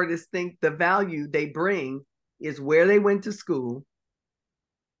most artists think the value they bring is where they went to school,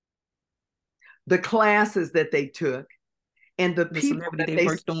 the classes that they took, and the people that they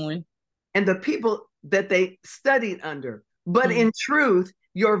worked on, and the people that they studied under. But in truth,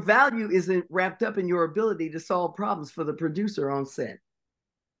 your value isn't wrapped up in your ability to solve problems for the producer on set.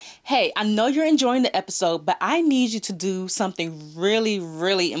 Hey, I know you're enjoying the episode, but I need you to do something really,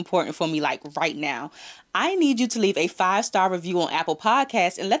 really important for me, like right now. I need you to leave a 5-star review on Apple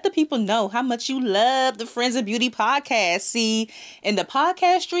Podcasts and let the people know how much you love the Friends of Beauty podcast. See, in the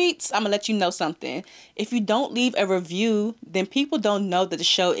podcast streets, I'm going to let you know something. If you don't leave a review, then people don't know that the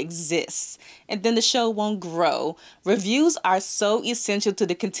show exists, and then the show won't grow. Reviews are so essential to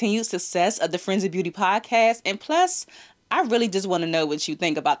the continued success of the Friends of Beauty podcast, and plus, I really just want to know what you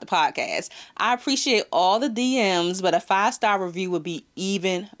think about the podcast. I appreciate all the DMs, but a 5-star review would be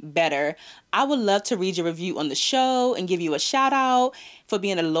even better. I would love to read your review on the show and give you a shout out for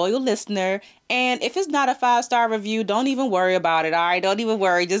being a loyal listener. And if it's not a 5-star review, don't even worry about it, all right? Don't even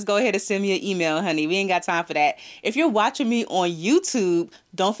worry. Just go ahead and send me an email, honey. We ain't got time for that. If you're watching me on YouTube,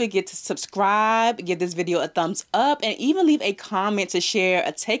 don't forget to subscribe, give this video a thumbs up, and even leave a comment to share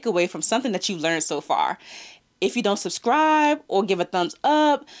a takeaway from something that you learned so far. If you don't subscribe or give a thumbs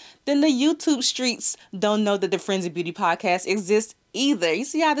up, then the YouTube streets don't know that the Friends of Beauty podcast exists either. You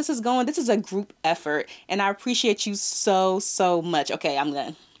see how this is going? This is a group effort, and I appreciate you so, so much. Okay,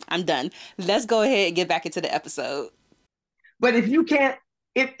 I'm done. Let's go ahead and get back into the episode. But if you can't,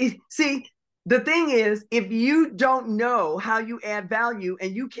 see, the thing is, if you don't know how you add value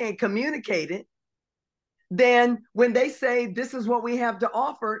and you can't communicate it, then when they say this is what we have to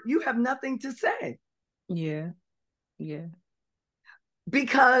offer, you have nothing to say. Yeah.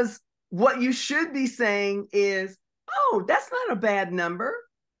 Because what you should be saying is, oh, that's not a bad number.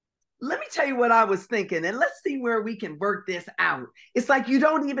 Let me tell you what I was thinking, and let's see where we can work this out. It's like you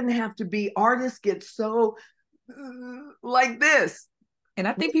don't even have to be, artists get so like this. And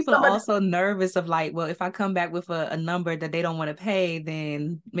I think people are also nervous of like, well, if I come back with a number that they don't want to pay,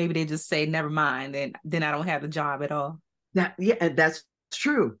 then maybe they just say, never mind, then I don't have a job at all. That's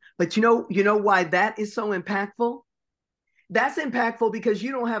true. But you know why that is so impactful? That's impactful because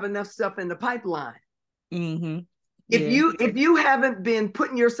you don't have enough stuff in the pipeline. Mm-hmm. If you haven't been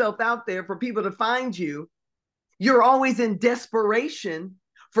putting yourself out there for people to find you, you're always in desperation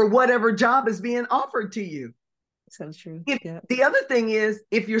for whatever job is being offered to you. So true. The other thing is,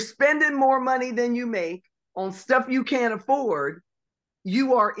 if you're spending more money than you make on stuff you can't afford,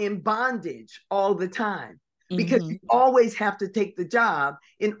 you are in bondage all the time because you always have to take the job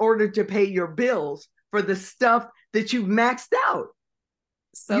in order to pay your bills for the stuff that you've maxed out.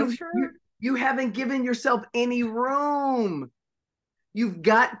 So true. You haven't given yourself any room. You've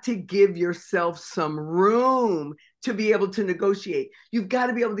got to give yourself some room to be able to negotiate. You've got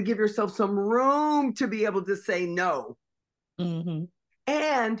to be able to give yourself some room to be able to say no. Mm-hmm.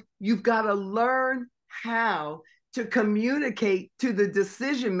 And you've got to learn how to communicate to the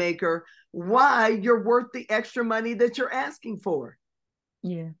decision maker why you're worth the extra money that you're asking for.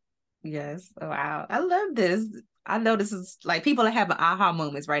 Yeah. Yes. Oh, wow. I love this. I know this is like people are having aha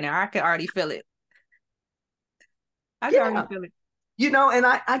moments right now. I can already feel it. I can already feel it. You know, and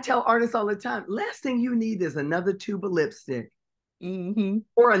I tell artists all the time, last thing you need is another tube of lipstick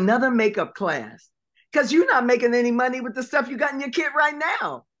or another makeup class, because you're not making any money with the stuff you got in your kit right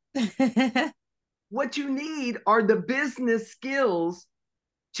now. What you need are the business skills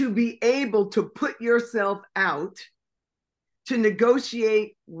to be able to put yourself out, to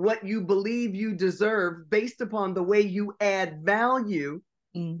negotiate what you believe you deserve based upon the way you add value.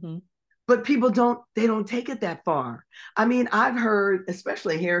 But people don't take it that far. I mean, I've heard,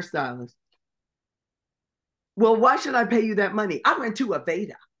 especially hairstylists, well, why should I pay you that money? I went to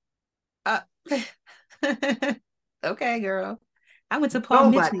Aveda. Okay, girl. I went to Paul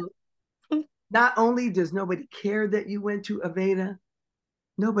Mitchell. Not only does nobody care that you went to Aveda,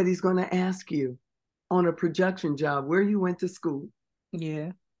 nobody's going to ask you on a production job where you went to school.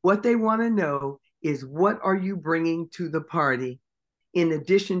 Yeah. What they want to know is, what are you bringing to the party in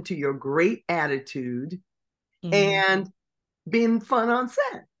addition to your great attitude and being fun on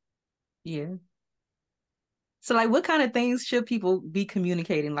set? Yeah. So like, what kind of things should people be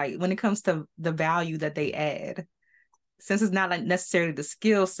communicating, like when it comes to the value that they add? Since it's not like necessarily the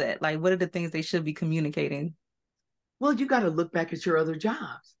skill set, like what are the things they should be communicating? Well, you got to look back at your other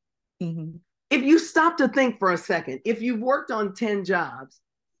jobs. If you stop to think for a second, if you've worked on 10 jobs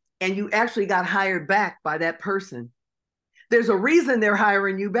and you actually got hired back by that person, there's a reason they're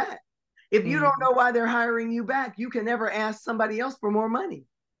hiring you back. If you don't know why they're hiring you back, you can never ask somebody else for more money.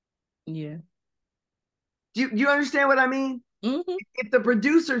 Yeah. Do you understand what I mean? If the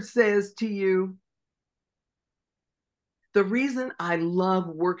producer says to you, the reason I love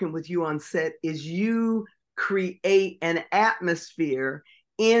working with you on set is you create an atmosphere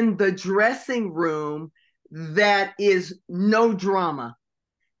in the dressing room that is no drama.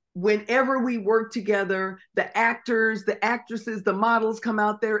 Whenever we work together, the actors, the actresses, the models come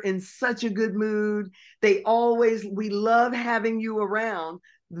out there in such a good mood. We love having you around.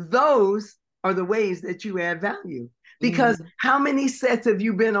 Those are the ways that you add value. Because how many sets have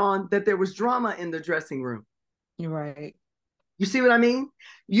you been on that there was drama in the dressing room? You're right. You see what I mean?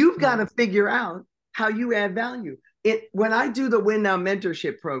 You've got to figure out how you add value. When I do the Win Now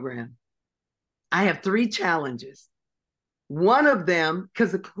mentorship program, I have 3 challenges. One of them,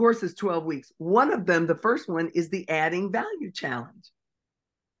 because the course is 12 weeks, one of them, the first one, is the adding value challenge,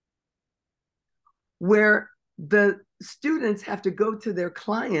 where the students have to go to their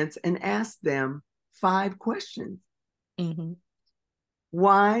clients and ask them 5 questions.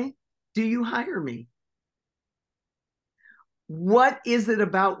 Why do you hire me? What is it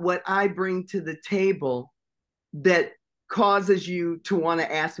about what I bring to the table that causes you to want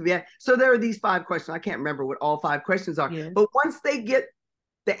to ask me? So there are these 5 questions. I can't remember what all 5 questions are. But once they get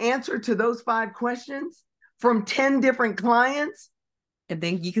the answer to those 5 questions from 10 different clients, and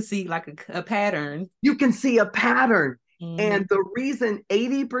then you can see like a pattern. You can see a pattern. And the reason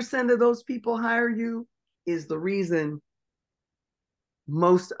 80% of those people hire you is the reason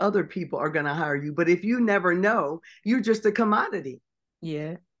most other people are going to hire you. But if you never know, you're just a commodity.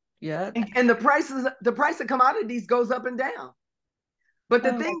 Yeah. And the price of commodities goes up and down. But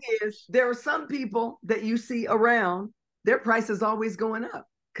the thing is, there are some people that you see around, their price is always going up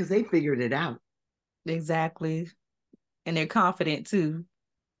because they figured it out. Exactly. And they're confident too.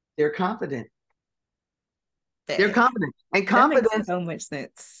 They're confident. And confidence, that makes so much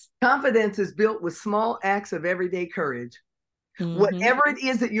sense. Confidence is built with small acts of everyday courage. Whatever it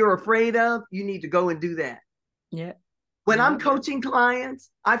is that you're afraid of, you need to go and do that. Yeah. When I'm coaching clients,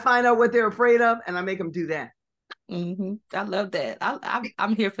 I find out what they're afraid of and I make them do that. I love that.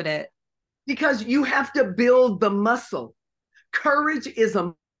 I'm here for that. Because you have to build the muscle. Courage is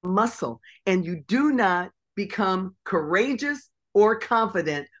a muscle, and you do not become courageous or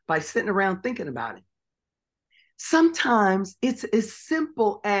confident by sitting around thinking about it. Sometimes it's as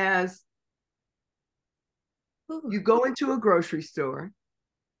simple as you go into a grocery store,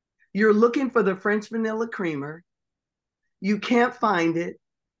 you're looking for the French vanilla creamer, you can't find it,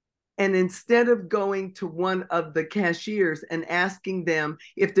 and instead of going to one of the cashiers and asking them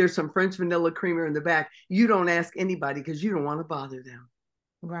if there's some French vanilla creamer in the back, you don't ask anybody because you don't want to bother them.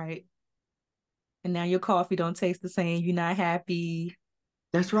 Right. And now your coffee don't taste the same. You're not happy.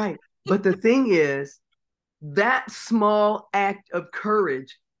 That's right. But the thing is, that small act of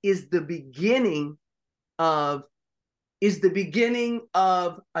courage is the beginning of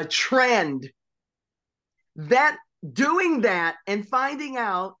a trend. That doing that and finding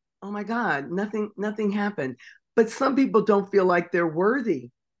out, oh my God, nothing happened. But some people don't feel like they're worthy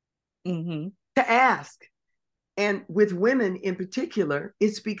to ask. And with women in particular,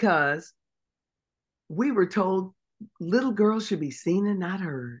 it's because we were told little girls should be seen and not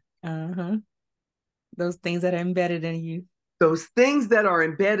heard. Those things that are embedded in you. Those things that are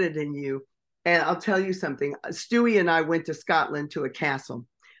embedded in you. And I'll tell you something. Stewie and I went to Scotland to a castle.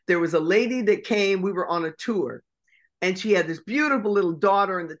 There was a lady that came. We were on a tour. And she had this beautiful little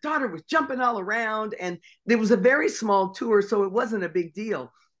daughter, and the daughter was jumping all around. And there was a very small tour, so it wasn't a big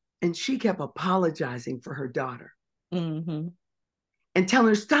deal. And she kept apologizing for her daughter. And telling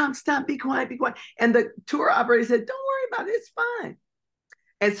her, stop, be quiet. And the tour operator said, don't worry about it, it's fine.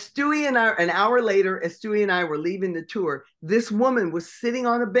 As Stewie and I, an hour later, as Stewie and I were leaving the tour, this woman was sitting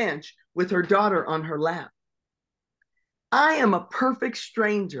on a bench with her daughter on her lap. I am a perfect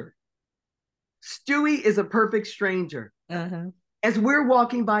stranger. Stewie is a perfect stranger. As we're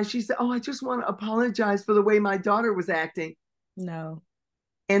walking by, she said, oh, I just want to apologize for the way my daughter was acting. No.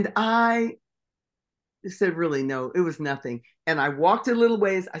 And I said, really, no, it was nothing. And I walked a little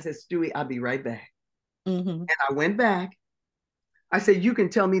ways. I said, Stewie, I'll be right back. And I went back. I said, you can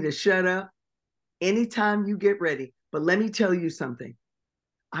tell me to shut up anytime you get ready. But let me tell you something.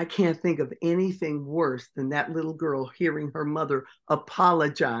 I can't think of anything worse than that little girl hearing her mother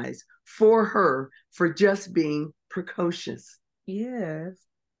apologize for her for just being precocious. Yes.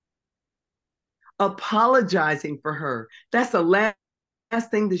 Apologizing for her. That's the last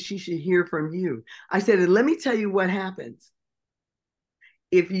thing that she should hear from you. I said, and let me tell you what happens.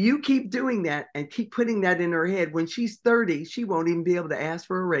 If you keep doing that and keep putting that in her head, when she's 30, she won't even be able to ask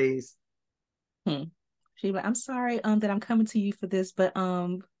for a raise. She's like, I'm sorry that I'm coming to you for this, but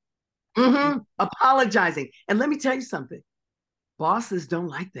apologizing. And let me tell you something. Bosses don't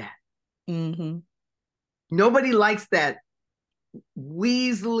like that. Nobody likes that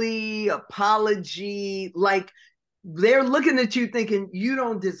Weasley apology. Like they're looking at you thinking you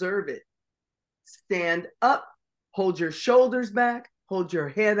don't deserve it. Stand up, hold your shoulders back, hold your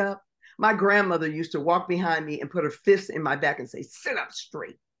head up. My grandmother used to walk behind me and put her fists in my back and say, sit up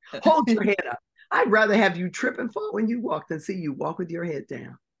straight, hold your head up. I'd rather have you trip and fall when you walk than see you walk with your head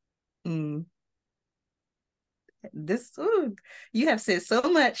down. You have said so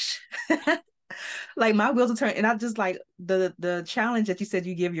much. Like my wheels are turning, and I just like the challenge that you said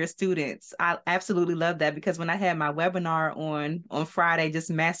you give your students. I absolutely love that, because when I had my webinar on Friday, just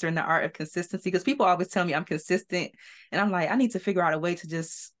mastering the art of consistency, because people always tell me I'm consistent, and I'm like, I need to figure out a way to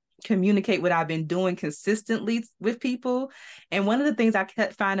just communicate what I've been doing consistently with people. And one of the things I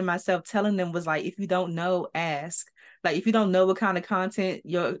kept finding myself telling them was like, if you don't know, ask. Like if you don't know what kind of content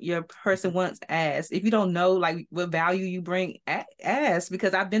your person wants, ask. If you don't know like what value you bring, ask.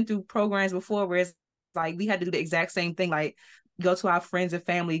 Because I've been through programs before where it's like we had to do the exact same thing, like go to our friends and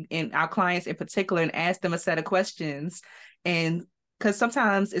family and our clients in particular and ask them a set of questions. And because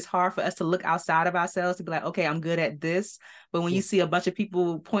sometimes it's hard for us to look outside of ourselves to be like, okay, I'm good at this. But when you see a bunch of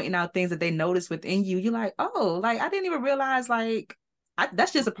people pointing out things that they notice within you, you're like, oh, like I didn't even realize like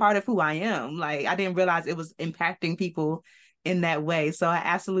that's just a part of who I am. Like I didn't realize it was impacting people in that way. So I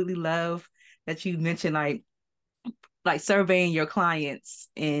absolutely love that you mentioned like surveying your clients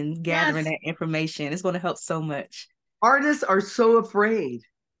and gathering that information. It's going to help so much. Artists are so afraid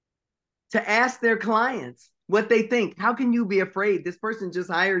to ask their clients what they think. How can you be afraid? This person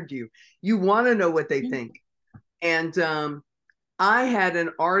just hired you. You want to know what they think. And I had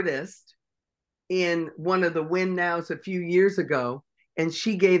an artist in one of the Win Nows a few years ago, and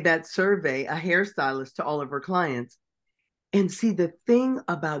she gave that survey, a hairstylist, to all of her clients. And see, the thing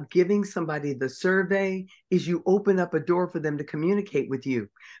about giving somebody the survey is you open up a door for them to communicate with you,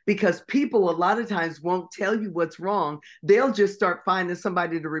 because people a lot of times won't tell you what's wrong. They'll just start finding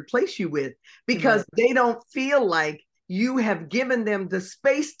somebody to replace you with, because they don't feel like you have given them the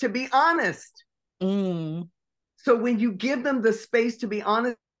space to be honest. So when you give them the space to be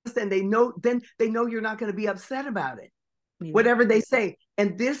honest, and then they know you're not going to be upset about it, whatever they say.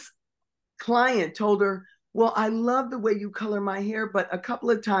 And this client told her, well, I love the way you color my hair, but a couple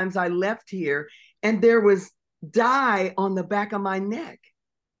of times I left here and there was dye on the back of my neck.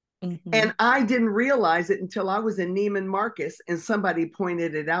 And I didn't realize it until I was in Neiman Marcus and somebody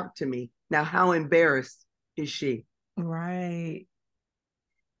pointed it out to me. Now, how embarrassed is she? Right.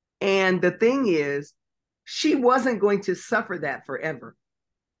 And the thing is, she wasn't going to suffer that forever.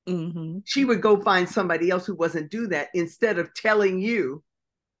 She would go find somebody else who wasn't do that instead of telling you,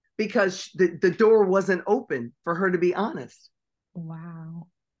 because the door wasn't open for her to be honest. Wow.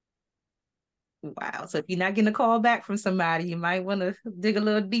 So if you're not getting a call back from somebody, you might want to dig a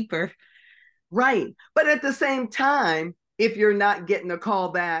little deeper. Right. But at the same time, if you're not getting a call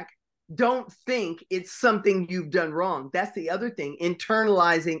back, don't think it's something you've done wrong. That's the other thing,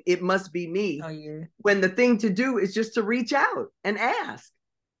 internalizing it must be me. Oh, yeah. When the thing to do is just to reach out and ask.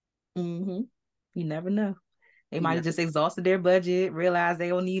 You never know. They might have just exhausted their budget, realize they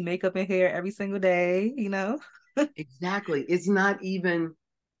don't need makeup and hair every single day, you know? Exactly. It's not even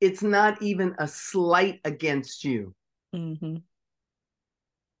a slight against you.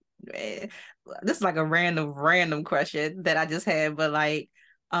 This is like a random question that I just had, but like,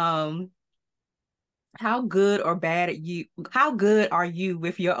 how good are you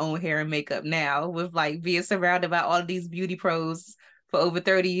with your own hair and makeup now, with like being surrounded by all of these beauty pros for over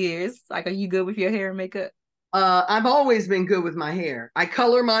 30 years? Like, are you good with your hair and makeup? I've always been good with my hair. I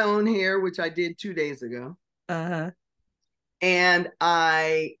color my own hair, which I did 2 days ago. And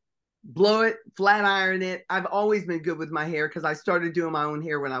I blow it, flat iron it. I've always been good with my hair because I started doing my own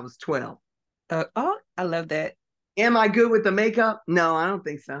hair when I was 12. Oh, I love that. Am I good with the makeup? No, I don't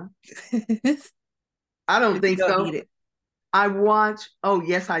think so. I don't think so. Need it. I watch, oh,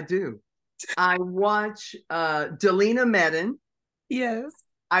 yes, I do. I watch Delina Medin. Yes.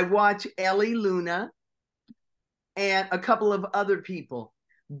 I watch Ellie Luna and a couple of other people.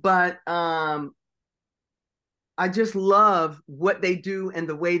 But I just love what they do and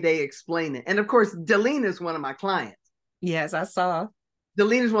the way they explain it. And of course, Delina is one of my clients. Yes, I saw.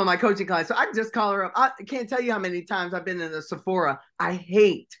 Delina is one of my coaching clients. So I can just call her up. I can't tell you how many times I've been in a Sephora. I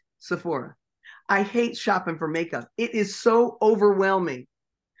hate Sephora. I hate shopping for makeup. It is so overwhelming.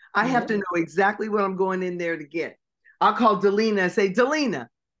 I have to know exactly what I'm going in there to get. I'll call Delina and say, Delina,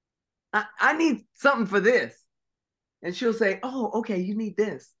 I need something for this. And she'll say, oh, okay, you need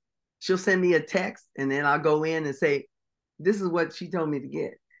this. She'll send me a text and then I'll go in and say, this is what she told me to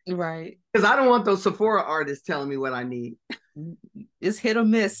get. Right. Because I don't want those Sephora artists telling me what I need. It's hit or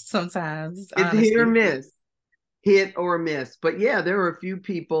miss sometimes. It's hit or miss. Hit or miss. But yeah, there are a few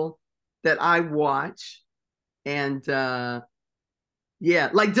people that I watch. And yeah,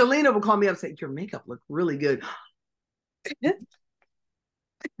 like Delina will call me up and say, your makeup looked really good.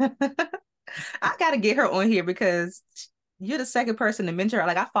 I gotta get her on here because you're the second person to mention her.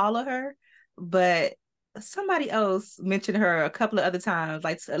 Like, I follow her, but somebody else mentioned her a couple of other times.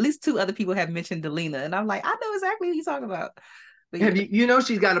 Like, at least 2 other people have mentioned Delina, and I'm like, I know exactly what you're talking about. But have you know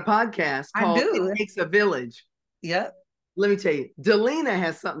she's got a podcast called It Takes a Village. Yep. Let me tell you, Delina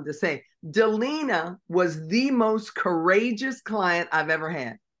has something to say. Delina was the most courageous client I've ever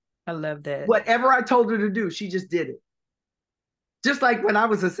had. I love that. Whatever I told her to do, she just did it. Just like when I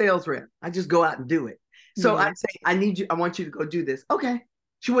was a sales rep, I just go out and do it. So I'd say, I want you to go do this. Okay.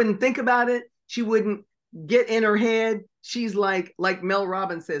 She wouldn't think about it. She wouldn't get in her head. She's like Mel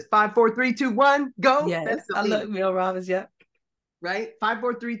Robbins says, 5, 4, 3, 2, 1, go. Yes, I love Mel Robbins. Yeah. Right? 5,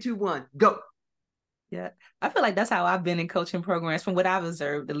 4, 3, 2, 1, go. Yeah. I feel like that's how I've been in coaching programs, from what I've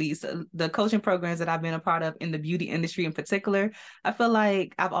observed, at least the coaching programs that I've been a part of in the beauty industry in particular. I feel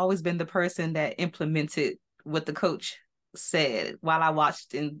like I've always been the person that implemented what the coach said, while I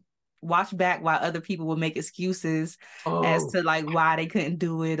watched back while other people would make excuses as to like why they couldn't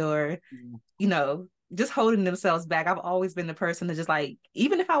do it, or you know, just holding themselves back. I've always been the person to just like,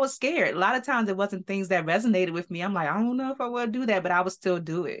 even if I was scared, a lot of times it wasn't things that resonated with me. I'm like, I don't know if I want to do that, but I would still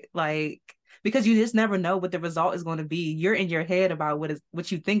do it. Like, because you just never know what the result is going to be. You're in your head about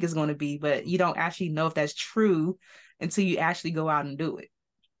what you think is going to be, but you don't actually know if that's true until you actually go out and do it.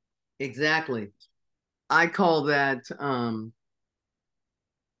 Exactly. I call that,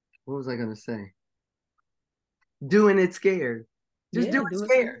 what was I going to say? Doing it scared. Just do it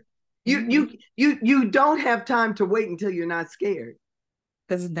scared. You don't have time to wait until you're not scared.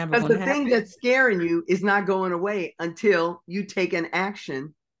 Because it's never Because going the to happen. thing that's scaring you is not going away until you take an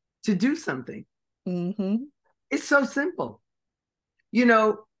action to do something. Mm-hmm. It's so simple.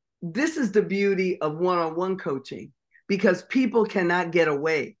 This is the beauty of one-on-one coaching, because people cannot get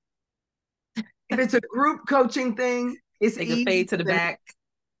away. If it's a group coaching thing, it's They can easy fade to the for them. back.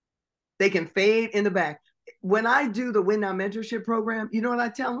 They can fade in the back. When I do the Win Now Mentorship Program, you know what I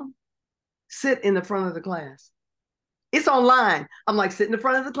tell them? Sit in the front of the class. It's online. I'm like, sit in the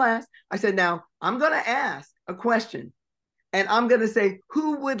front of the class. I said, now I'm going to ask a question, and I'm going to say,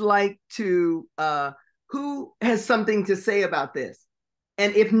 who has something to say about this?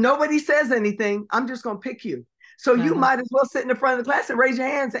 And if nobody says anything, I'm just going to pick you. So you might as well sit in the front of the class and raise your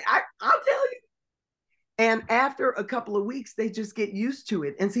hand and say, I'll tell you. And after a couple of weeks, they just get used to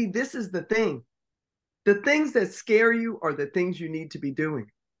it. And see, this is the thing. The things that scare you are the things you need to be doing.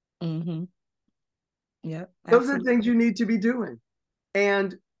 Mm-hmm. Yeah. Those are the things you need to be doing.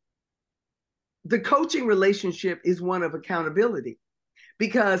 And the coaching relationship is one of accountability,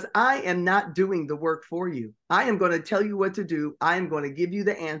 because I am not doing the work for you. I am going to tell you what to do. I am going to give you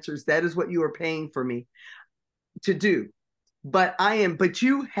the answers. That is what you are paying for me to do. But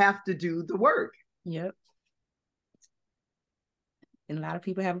you have to do the work. Yep. And a lot of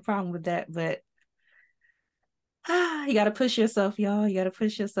people have a problem with that, but you got to push yourself, y'all. You got to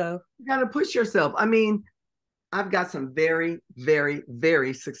push yourself. You got to push yourself. I mean, I've got some very, very,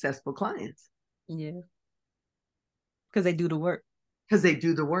 very successful clients. Yeah. Because they do the work.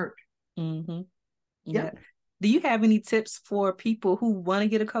 Mm-hmm. Yeah. Do you have any tips for people who want to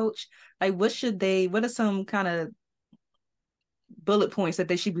get a coach? Like, what are some kind of bullet points that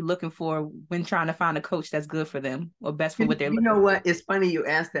they should be looking for when trying to find a coach that's good for them or best for what they're looking for? You know what? It's funny you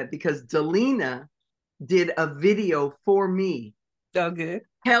asked that, because Delina did a video for me. Oh, good.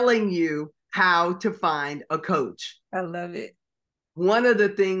 Telling you how to find a coach. I love it. One of the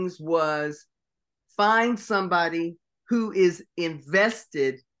things was find somebody who is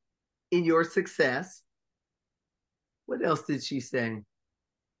invested in your success. What else did she say?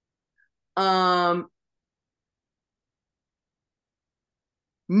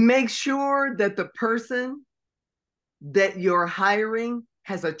 Make sure that the person that you're hiring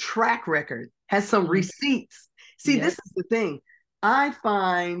has a track record, has some receipts. See, This is the thing. I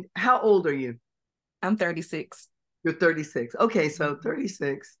find, how old are you? I'm 36. You're 36. Okay, so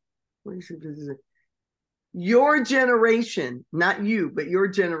 36. Your generation, not you, but your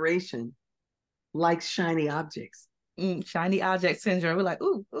generation likes shiny objects. Shiny object syndrome. We're like,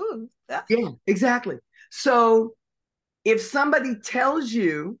 ooh. Yeah, exactly. So if somebody tells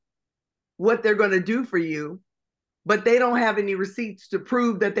you what they're going to do for you, but they don't have any receipts to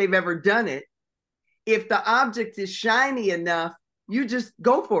prove that they've ever done it, if the object is shiny enough, you just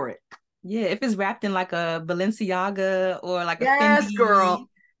go for it. Yeah, if it's wrapped in like a Balenciaga or like a Fendi, girl,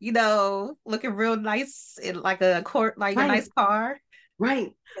 looking real nice in like a a nice car.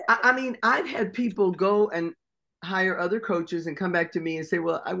 Right. I mean, I've had people go and hire other coaches and come back to me and say,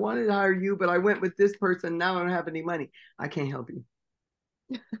 well, I wanted to hire you, but I went with this person. Now I don't have any money. I can't help you.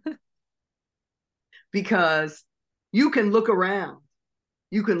 Because you can look around.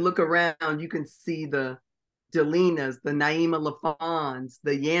 You can see the Delinas, the Naima Lafons,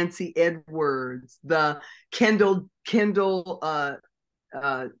 the Yancey Edwards, the Kendall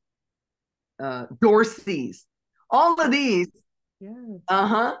Dorsey's. All of these.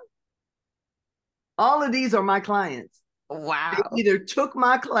 Yes. All of these are my clients. Wow. They either took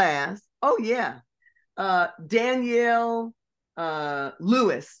my class. Oh, yeah. Danielle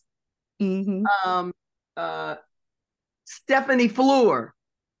Lewis. Mm-hmm. Stephanie Fleur.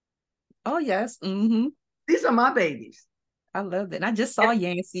 Oh, yes. Mm-hmm. These are my babies. I love it. And I just saw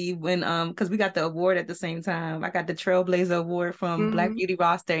Yancey when because we got the award at the same time. I got the Trailblazer Award from Black Beauty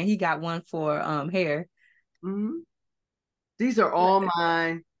Roster, and he got one for hair. Mm-hmm. These are all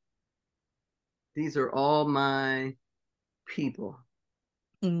my people.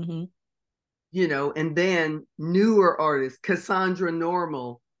 Mm-hmm. And then newer artists, Cassandra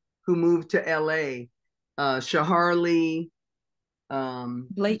Normal, who moved to LA, Shaharli,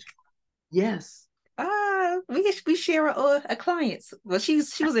 Blake. Yes. We share a client. Well, she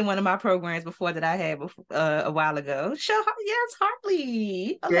was in one of my programs before that I had a while ago. Yes,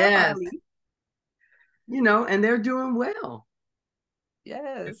 Hartley. I love Hartley. And they're doing well.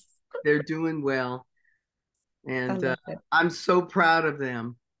 Yes. They're doing well. And I'm so proud of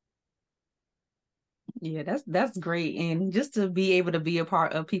them. Yeah, that's great. And just to be able to be a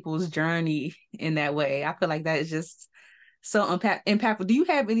part of people's journey in that way, I feel like that is just so impactful. Do you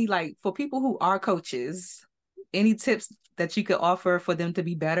have any, like, for people who are coaches, any tips that you could offer for them to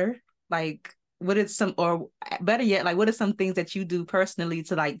be better? Like, what is some, or better yet, like, what are some things that you do personally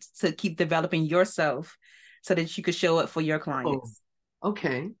to keep developing yourself so that you could show up for your clients?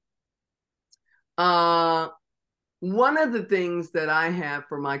 Okay. One of the things that I have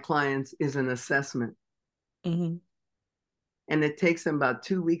for my clients is an assessment. Mm-hmm. And it takes them about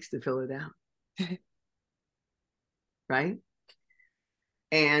 2 weeks to fill it out. Right?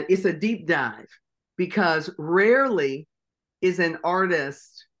 And it's a deep dive because rarely is an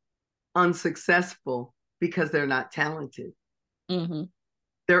artist unsuccessful because they're not talented. Mm-hmm.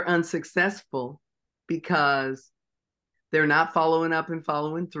 They're unsuccessful because they're not following up and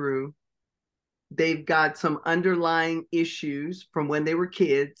following through. They've got some underlying issues from when they were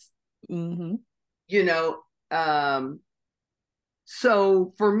kids. Mm-hmm. You know,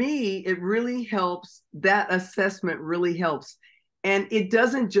 so for me, it really helps. That assessment really helps. And it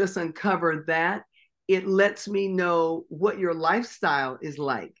doesn't just uncover that, it lets me know what your lifestyle is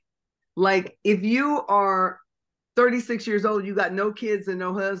like. Like if you are 36 years old, you got no kids and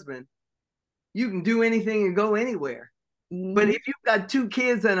no husband, you can do anything and go anywhere. Mm-hmm. But if you've got 2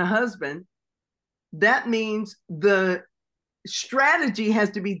 kids and a husband, that means the strategy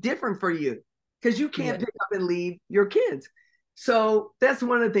has to be different for you because you can't pick up and leave your kids. So that's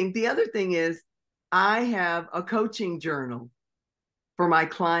one of the things. The other thing is I have a coaching journal for my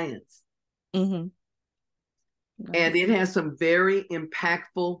clients. Mm-hmm. Nice. And it has some very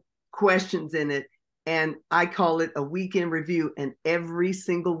impactful questions in it. And I call it a weekend review. And every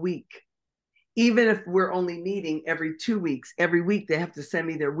single week, even if we're only meeting every 2 weeks, every week they have to send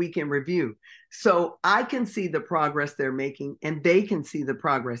me their weekend review. So I can see the progress they're making and they can see the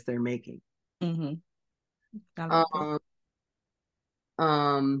progress they're making. Mm-hmm. I like that.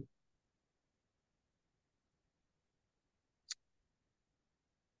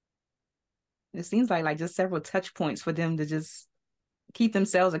 It seems like just several touch points for them to just keep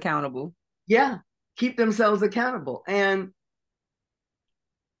themselves accountable. Yeah, keep themselves accountable. And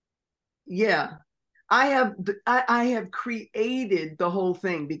yeah, I have created the whole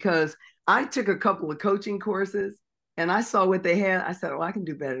thing because I took a couple of coaching courses and I saw what they had. I said, oh, I can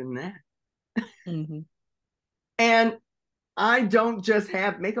do better than that. Mm-hmm. And I don't just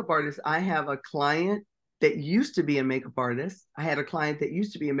have makeup artists. I have a client that used to be a makeup artist. I had a client that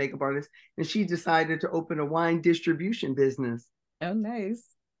used to be a makeup artist, and she decided to open a wine distribution business. Oh,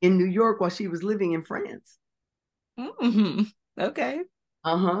 nice. In New York while she was living in France. Mm-hmm. Okay.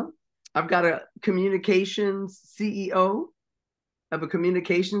 I've got a communications CEO of a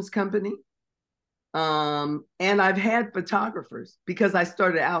communications company. And I've had photographers because I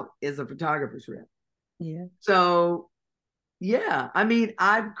started out as a photographer's rep. Yeah. So yeah, I mean,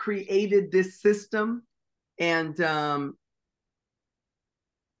 I've created this system and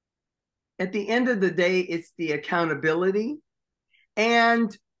at the end of the day, it's the accountability.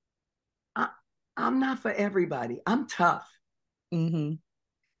 And I'm not for everybody. I'm tough. Mm-hmm.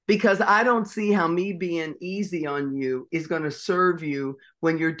 Because I don't see how me being easy on you is going to serve you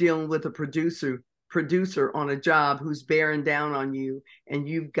when you're dealing with a producer on a job who's bearing down on you and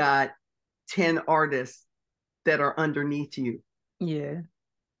you've got 10 artists that are underneath you. Yeah.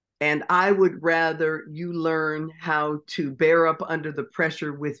 And I would rather you learn how to bear up under the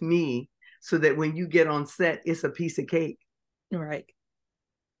pressure with me so that when you get on set, it's a piece of cake. Right.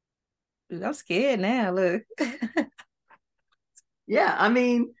 I'm scared now. Look. Yeah, I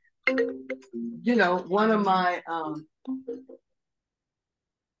mean, you know, one of my I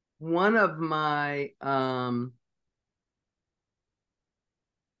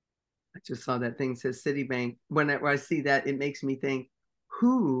just saw that thing says Citibank. Whenever I see that, it makes me think,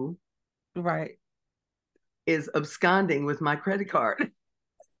 who right is absconding with my credit card?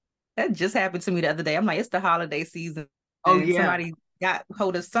 That just happened to me the other day. I'm like, it's the holiday season. Oh and yeah. Somebody got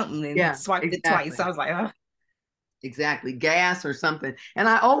hold of something and swiped it twice. I was like, oh. Exactly. Gas or something. And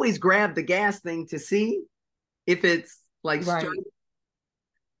I always grab the gas thing to see if it's like right. straight.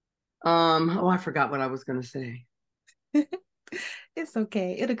 I forgot what I was gonna say. It's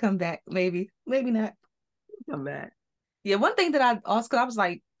okay. It'll come back. Maybe not. Come back. Yeah, one thing that I also, cause I was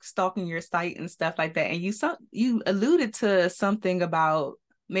like stalking your site and stuff like that, and you alluded to something about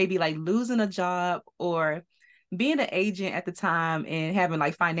maybe like losing a job or being an agent at the time and having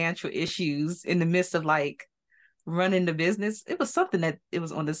like financial issues in the midst of like running the business. It was something that it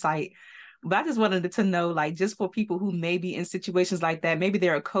was on the site. But I just wanted to know, like, just for people who may be in situations like that, maybe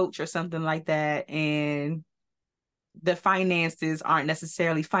they're a coach or something like that, and the finances aren't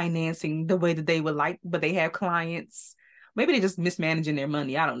necessarily financing the way that they would like, but they have clients. Maybe they're just mismanaging their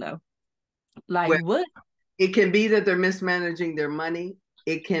money. I don't know. Like, well, what? It can be that they're mismanaging their money.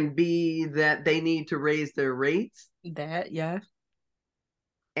 It can be that they need to raise their rates. That, yeah.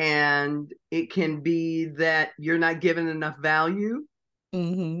 And it can be that you're not given enough value.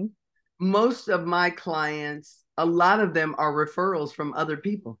 Mm-hmm. Most of my clients, a lot of them are referrals from other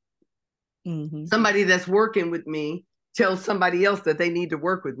people. Mm-hmm. Somebody that's working with me tells somebody else that they need to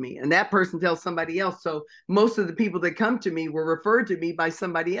work with me, and that person tells somebody else. So most of the people that come to me were referred to me by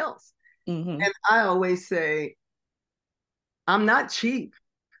somebody else. Mm-hmm. And I always say, I'm not cheap,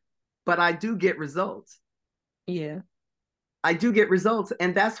 but I do get results. Yeah. I do get results.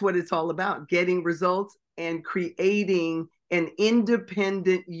 And that's what it's all about, getting results and creating an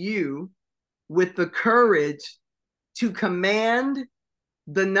independent you with the courage to command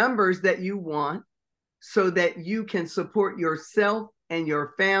the numbers that you want so that you can support yourself and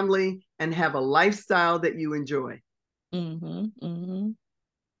your family and have a lifestyle that you enjoy. Mm-hmm. Mm-hmm.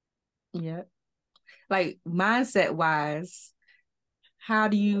 Yeah. Like mindset wise, how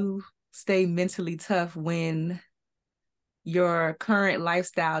do you stay mentally tough when your current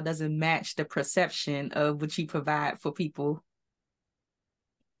lifestyle doesn't match the perception of what you provide for people?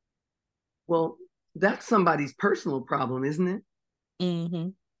 Well, that's somebody's personal problem, isn't it? Mm-hmm.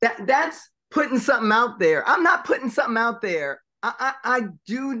 That's putting something out there. I'm not putting something out there. I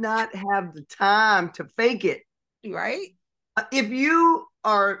do not have the time to fake it. Right? If you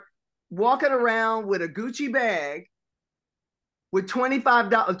are walking around with a Gucci bag with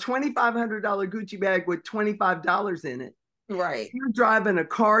 $2,500 Gucci bag with $25 in it, Right. you're driving a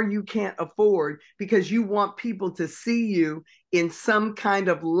car you can't afford because you want people to see you in some kind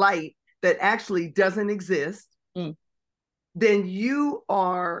of light that actually doesn't exist, then you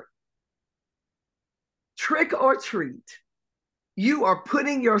are trick or treat. You are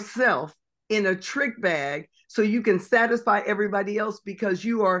putting yourself in a trick bag so you can satisfy everybody else because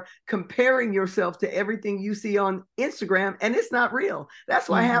you are comparing yourself to everything you see on Instagram, and it's not real. That's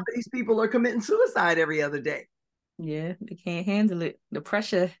why half of these people are committing suicide every other day. Yeah, they can't handle it. The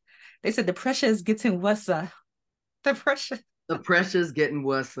pressure. They said the pressure is getting worse. The pressure. The pressure's getting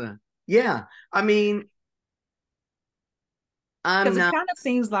worse. Yeah. I mean, Because it kind of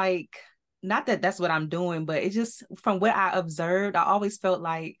seems like, not that that's what I'm doing, but it just, from what I observed, I always felt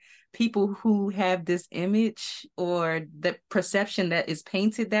like people who have this image or the perception that is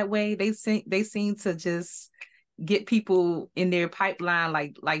painted that way, they seem to just get people in their pipeline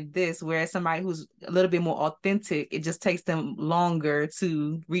like this, whereas somebody who's a little bit more authentic, it just takes them longer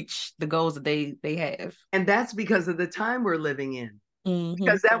to reach the goals that they have. And that's because of the time we're living in. Mm-hmm.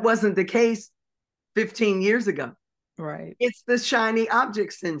 Because that wasn't the case 15 years ago. Right. It's the shiny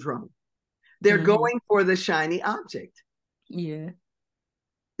object syndrome. They're going for the shiny object. Yeah.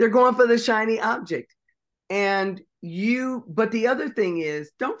 They're going for the shiny object. But the other thing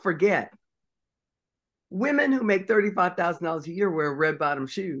is, don't forget, women who make $35,000 a year wear red bottom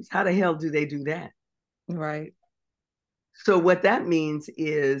shoes. How the hell do they do that? Right. So what that means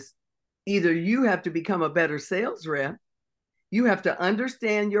is either you have to become a better sales rep, you have to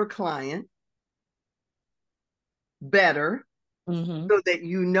understand your client better so that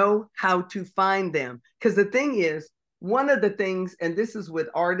you know how to find them. Because the thing is, one of the things, and this is with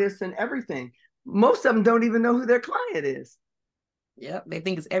artists and everything, most of them don't even know who their client is. Yep. They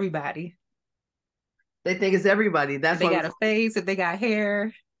think it's everybody. They think it's everybody. That's if they why got a face, if they got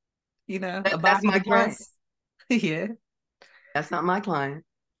hair, a that's body my to client. dress. Yeah. That's not my client.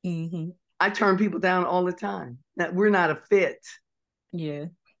 I turn people down all the time. That we're not a fit. Yeah.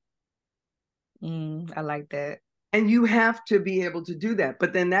 I like that. And you have to be able to do that.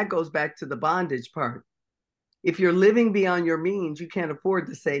 But then that goes back to the bondage part. If you're living beyond your means, you can't afford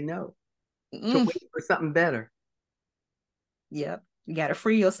to say no, to wait for something better. Yep. You got to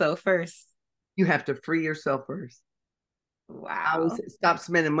free yourself first. You have to free yourself first. Wow. I always say, stop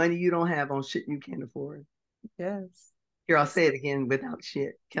spending money you don't have on shit you can't afford. Yes. Here, I'll say it again without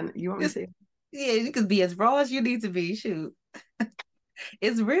shit. You want me to say it? Yeah, you can be as raw as you need to be. Shoot.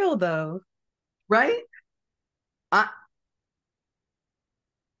 It's real though. Right?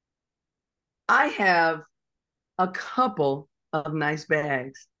 I have a couple of nice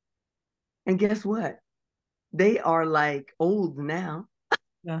bags. And guess what? They are like old now.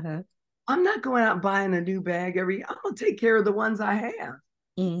 I'm not going out buying a new bag every year. I'm going to take care of the ones I have.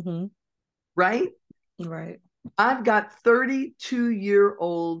 Right? Right. I've got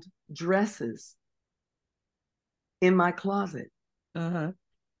 32-year-old dresses in my closet that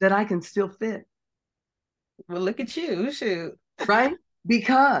I can still fit. Well, look at you. Shoot. Right?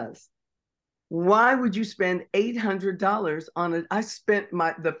 Because why would you spend $800 on it? I spent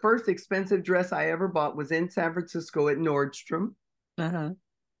the first expensive dress I ever bought was in San Francisco at Nordstrom.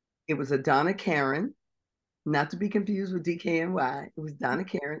 It was a Donna Karan, not to be confused with DKNY. It was Donna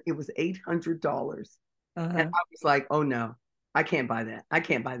Karan. It was $800. And I was like, oh no, I can't buy that. I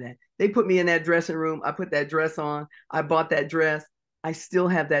can't buy that. They put me in that dressing room. I put that dress on. I bought that dress. I still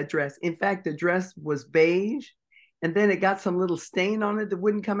have that dress. In fact, the dress was beige and then it got some little stain on it that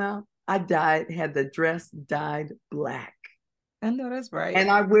wouldn't come out. Had the dress dyed black. I know that's right. And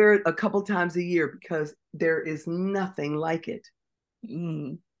I wear it a couple times a year because there is nothing like it.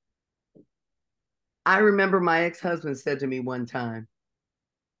 Mm. I remember my ex-husband said to me one time,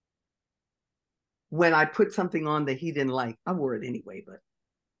 when I put something on that he didn't like, I wore it anyway, but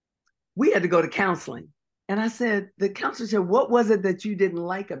we had to go to counseling. And I said, the counselor said, what was it that you didn't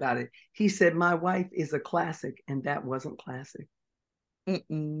like about it? He said, my wife is a classic, and that wasn't classic.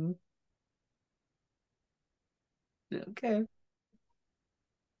 Mm-mm. Okay.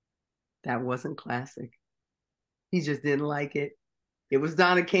 That wasn't classic. He just didn't like it. It was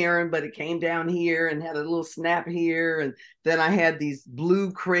Donna Karan, but it came down here and had a little snap here. And then I had these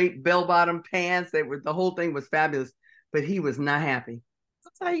blue crepe bell-bottom pants that were, the whole thing was fabulous, but he was not happy.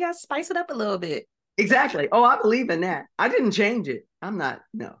 That's how you got to spice it up a little bit. Exactly. Oh, I believe in that. I didn't change it. I'm not,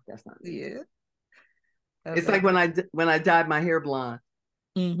 no, that's not me. Yeah. It's like when I dyed my hair blonde.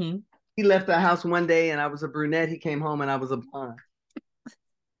 Mm-hmm. He left the house one day and I was a brunette. He came home and I was a blonde.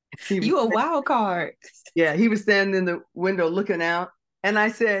 You a wild card. Yeah, he was standing in the window looking out. And I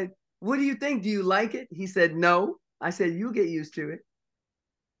said, what do you think? Do you like it? He said, no. I said, you'll get used to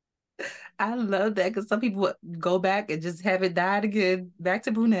it. I love that because some people go back and just have it dyed again, back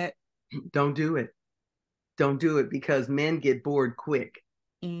to brunette. Don't do it. Don't do it because men get bored quick.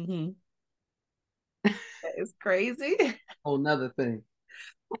 Mm-hmm. That is crazy. Whole nother thing.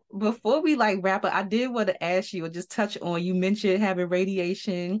 Before we wrap up, I did want to ask you or just touch on, you mentioned having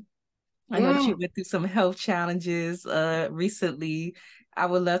radiation. I know that you went through some health challenges recently. I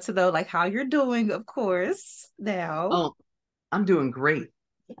would love to know how you're doing, of course, now. Oh, I'm doing great.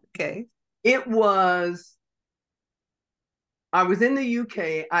 Okay. I was in the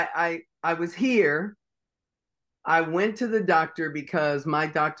UK. I was here. I went to the doctor because my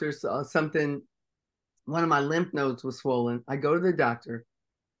doctor saw something, one of my lymph nodes was swollen. I go to the doctor.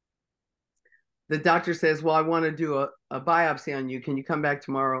 The doctor says, well, I want to do a biopsy on you. Can you come back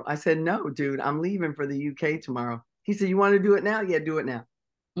tomorrow? I said, no, dude, I'm leaving for the UK tomorrow. He said, you want to do it now? Yeah, do it now.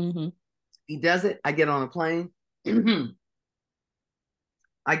 Mm-hmm. He does it. I get on a plane.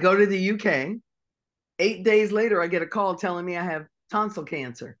 I go to the UK. 8 days later, I get a call telling me I have tonsil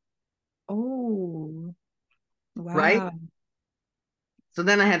cancer. Oh, wow. Right? So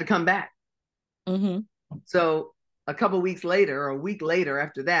then I had to come back. Mm-hmm. So a couple of weeks later, or a week later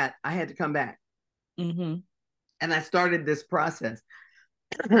after that, I had to come back. Mm-hmm. And I started this process.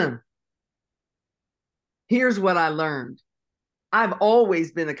 Here's what I learned. I've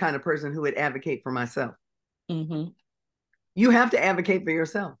always been the kind of person who would advocate for myself. Mm-hmm. You have to advocate for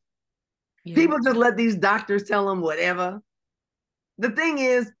yourself. Yeah. People just let these doctors tell them whatever. The thing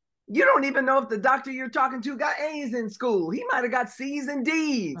is, you don't even know if the doctor you're talking to got A's in school. He might have got C's and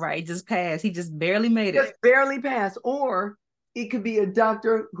D's. Right, just passed. He just barely made it. Just barely passed. Or it could be a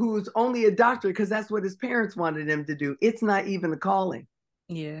doctor who's only a doctor because that's what his parents wanted him to do. It's not even a calling.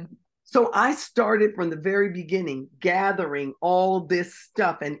 Yeah. So I started from the very beginning, gathering all this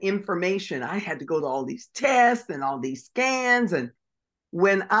stuff and information. I had to go to all these tests and all these scans. And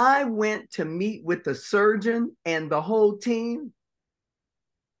when I went to meet with the surgeon and the whole team,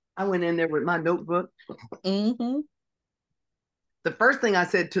 I went in there with my notebook. Mm-hmm. The first thing I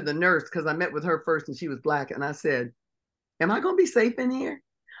said to the nurse, because I met with her first and she was Black, and I said, am I going to be safe in here?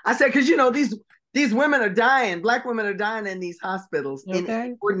 I said, because, these women are dying. Black women are dying in these hospitals in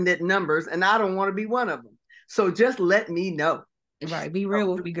inordinate numbers, and I don't want to be one of them. So just let me know. Right. Be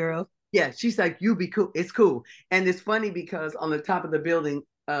real with me, girl. Yeah. She's like, you be cool. It's cool. And it's funny because on the top of the building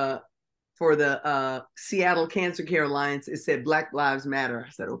for the Seattle Cancer Care Alliance, it said Black Lives Matter.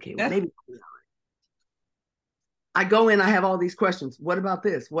 I said, okay, well, maybe. I go in, I have all these questions. What about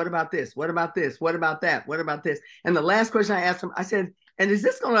this? What about this? What about this? What about that? What about this? And the last question I asked them, I said, and is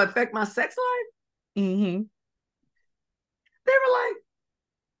this going to affect my sex life? Mm-hmm. They were like,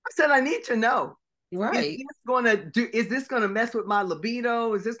 I said, I need to know. Right. Is this going to mess with my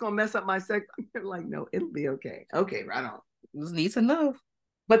libido? Is this going to mess up my sex? They're like, no, it'll be okay. Okay, right on. Just need to know.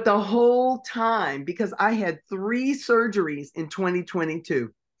 But the whole time, because I had 3 surgeries in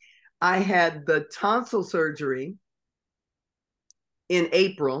 2022, I had the tonsil surgery in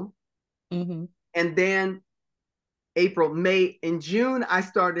April. Mm-hmm. And then April, May, in June, I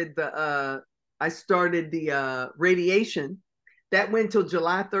started the radiation. That went till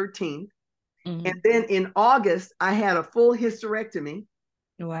July 13th. Mm-hmm. And then in August, I had a full hysterectomy.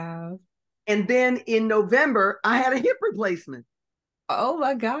 Wow. And then in November, I had a hip replacement. Oh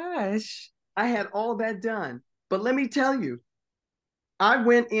my gosh. I had all that done. But let me tell you, I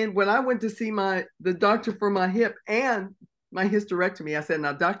went in when I went to see the doctor for my hip and my hysterectomy. I said,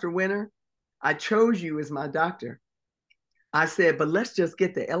 now, Dr. Winter, I chose you as my doctor. I said, but let's just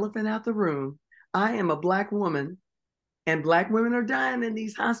get the elephant out the room. I am a Black woman, and Black women are dying in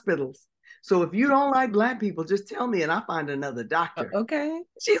these hospitals. So if you don't like Black people, just tell me and I'll find another doctor. Okay.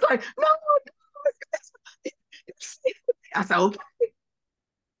 She's like, no. I said, okay.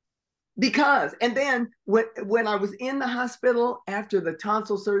 Because, and then when I was in the hospital after the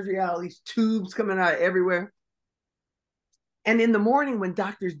tonsil surgery, I had all these tubes coming out everywhere. And in the morning when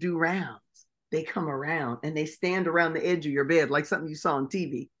doctors do rounds, they come around and they stand around the edge of your bed like something you saw on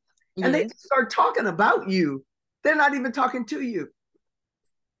TV. And they start talking about you. They're not even talking to you.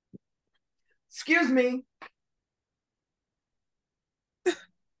 Excuse me.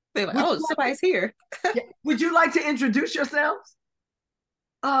 They're like, oh, somebody's here. Would you like to introduce yourselves?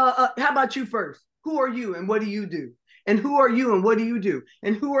 How about you first? Who are you and what do you do? And who are you and what do you do?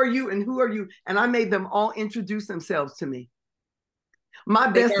 And who are you and who are you? And I made them all introduce themselves to me.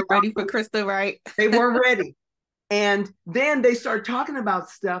 They weren't ready for Krista, right? They weren't ready. And then they start talking about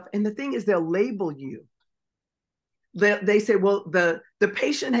stuff. And the thing is, they'll label you. They say, well, the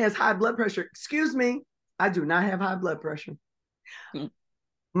patient has high blood pressure. Excuse me, I do not have high blood pressure.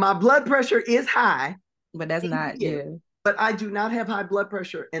 My blood pressure is high. But that's not, But I do not have high blood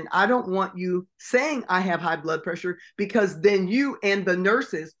pressure. And I don't want you saying I have high blood pressure, because then you and the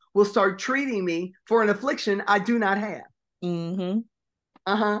nurses will start treating me for an affliction I do not have. Mm-hmm.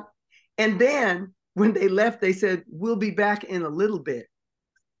 And then when they left, they said, we'll be back in a little bit.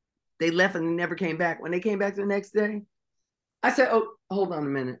 They left and they never came back. When they came back the next day, I said, oh, hold on a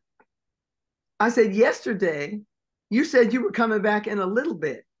minute. I said, yesterday, you said you were coming back in a little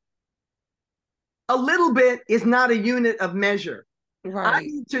bit. A little bit is not a unit of measure. Right. I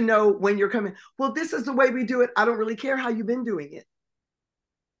need to know when you're coming. Well, this is the way we do it. I don't really care how you've been doing it.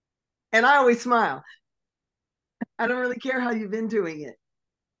 And I always smile. I don't really care how you've been doing it.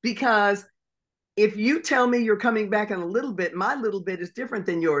 Because if you tell me you're coming back in a little bit, my little bit is different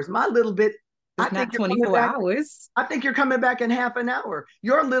than yours. My little bit, I think 24 hours. I think you're coming back in half an hour.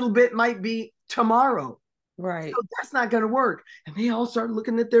 Your little bit might be tomorrow. Right. So that's not going to work. And they all start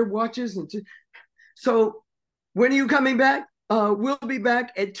looking at their watches. And so when are you coming back? We'll be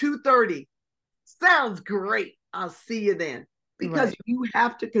back at 2:30. Sounds great. I'll see you then. Because you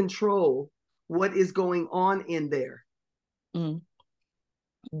have to control what is going on in there.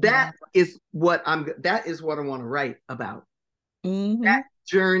 That is what I want to write about. That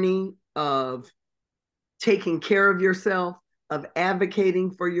journey of taking care of yourself, of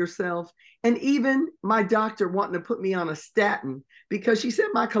advocating for yourself, and even my doctor wanting to put me on a statin because she said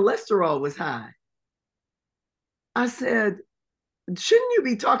my cholesterol was high. I said, shouldn't you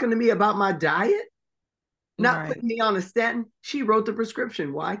be talking to me about my diet? Not putting me on a statin. She wrote the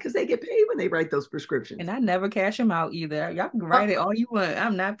prescription. Why? Because they get paid when they write those prescriptions. And I never cash them out either. Y'all can write it all you want.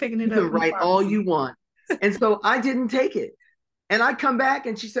 I'm not picking it up. You can write all you want. And so I didn't take it. And I come back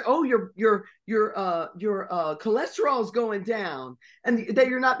and she said, oh, your cholesterol is going down and that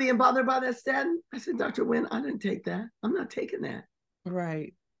you're not being bothered by that statin. I said, Dr. Wynn, I didn't take that. I'm not taking that.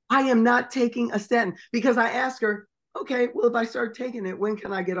 Right. I am not taking a statin, because I asked her, okay, well, if I start taking it, when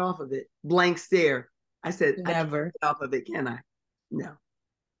can I get off of it? Blank stare. I said, never. I can't get off of it, can I? No.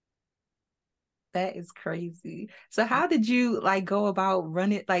 That is crazy. So how did you go about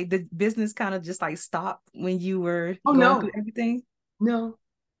running? Like the business kind of just stopped when you were going through everything? No.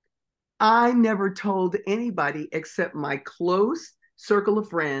 I never told anybody except my close circle of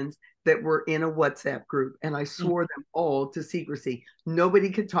friends that were in a WhatsApp group. And I swore them all to secrecy.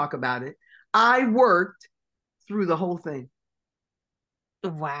 Nobody could talk about it. I worked through the whole thing.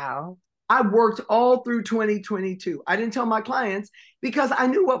 Wow. I worked all through 2022. I didn't tell my clients because I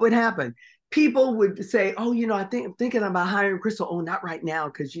knew what would happen. People would say, oh, I'm thinking about hiring Crystal. Oh, not right now,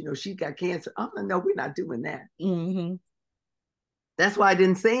 because, she got cancer. Oh, no, we're not doing that. Mm-hmm. That's why I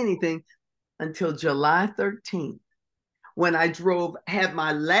didn't say anything until July 13th, when I had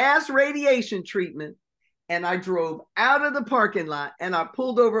my last radiation treatment, and I drove out of the parking lot and I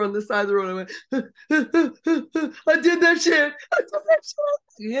pulled over on the side of the road and went, I did that shit.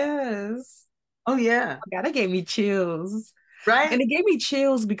 Yes. Oh, yeah. Oh, God, that gave me chills. Right. And it gave me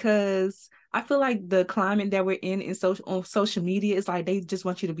chills because I feel like the climate that we're in on social media is they just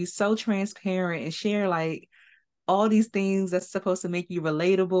want you to be so transparent and share all these things that's supposed to make you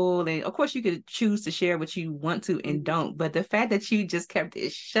relatable. And of course you could choose to share what you want to and don't, but the fact that you just kept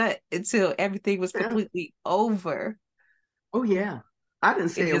it shut until everything was completely over. Oh yeah. I didn't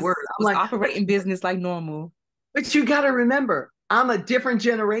say a word. I'm operating business like normal. But you got to remember, I'm a different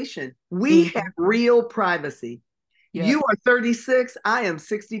generation. We have real privacy. Yep. You are 36. I am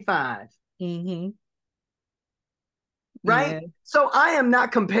 65. Mm-hmm. Right? Yeah. So I am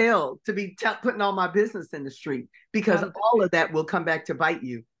not compelled to be putting all my business in the street because all of that will come back to bite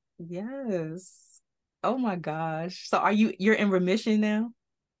you. Yes. Oh my gosh. So you're in remission now?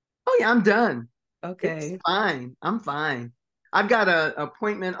 Oh yeah, I'm done. It's Okay. fine. I'm fine. I've got an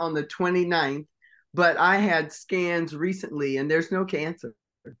appointment on the 29th, but I had scans recently and there's no cancer.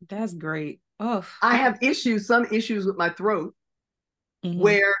 That's great. Oh. I have some issues with my throat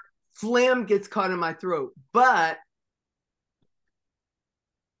where phlegm gets caught in my throat, but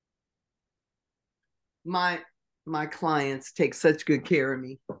my clients take such good care of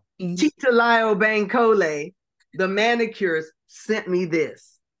me. Tita Lio Bankole, the manicurist, sent me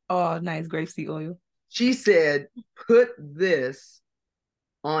this. Oh, nice grapeseed oil. She said, put this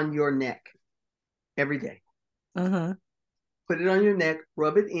on your neck every day. Put it on your neck,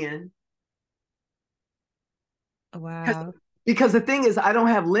 rub it in. Wow. Because the thing is, I don't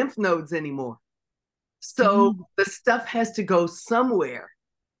have lymph nodes anymore. So the stuff has to go somewhere.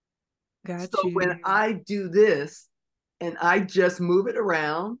 Got you. When I do this and I just move it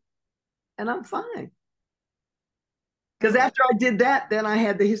around and I'm fine. Because after I did that, then I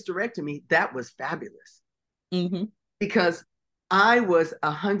had the hysterectomy. That was fabulous. Because I was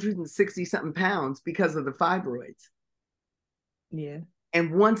 160 something pounds because of the fibroids. Yeah.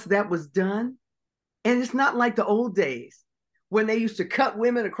 And once that was done, and it's not like the old days when they used to cut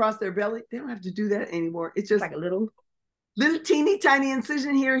women across their belly. They don't have to do that anymore. It's just like a little teeny tiny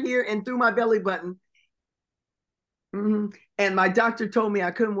incision here, and through my belly button. And my doctor told me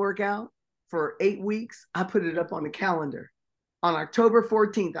I couldn't work out for 8 weeks. I put it up on the calendar. On October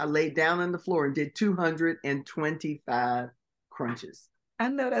 14th, I laid down on the floor and did 225 crunches. I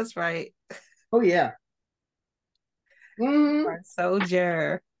know that's right. Oh, yeah.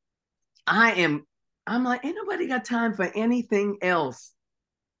 Soldier. I'm like, ain't nobody got time for anything else.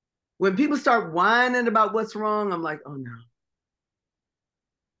 When people start whining about what's wrong, I'm like, oh no.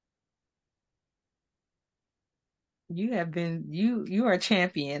 You have been you are a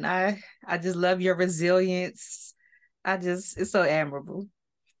champion. I just love your resilience. It's so admirable.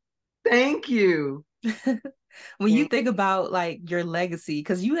 Thank you. When you think about like your legacy,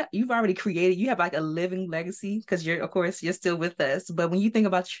 because you've already created, you have like a living legacy, because of course you're still with us. But when you think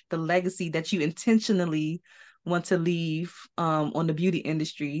about the legacy that you intentionally want to leave on the beauty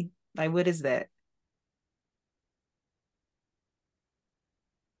industry, like what is that?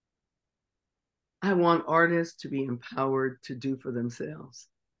 I want artists to be empowered to do for themselves.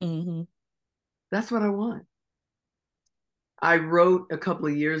 That's what I want. I wrote a couple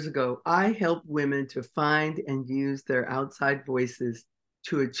of years ago, I help women to find and use their outside voices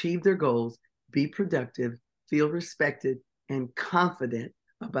to achieve their goals, be productive, feel respected, and confident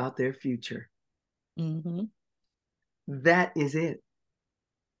about their future. That is it.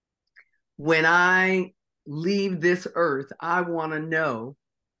 When I leave this earth, I want to know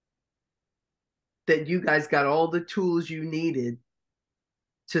that you guys got all the tools you needed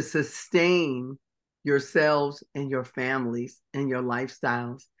to sustain yourselves and your families and your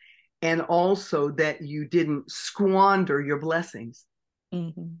lifestyles, and also that you didn't squander your blessings.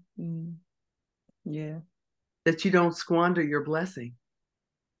 Yeah. That you don't squander your blessing.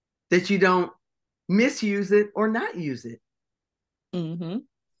 That you don't misuse it or not use it.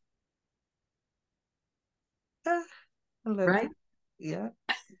 Right? Yeah.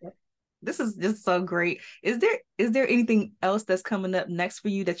 This is just so great. Is there anything else that's coming up next for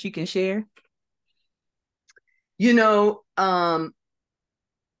you that you can share? You know, a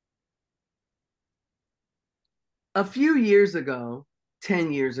few years ago,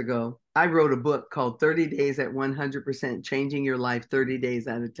 10 years ago, I wrote a book called 30 Days at 100%, Changing Your Life 30 Days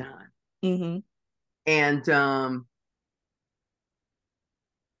at a Time. And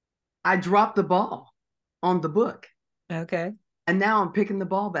I dropped the ball on the book. Okay. And now I'm picking the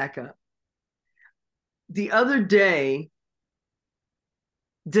ball back up. The other day,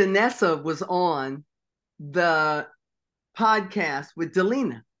 Danessa was on the podcast with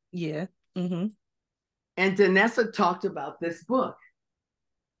Delina. Yeah. And Danessa talked about this book.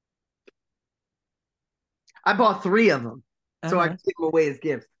 I bought 3 of them so I could give them away as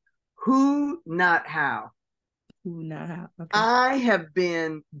gifts. Who, Not How. Who, Not How. Okay. I have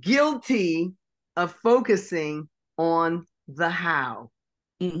been guilty of focusing on the how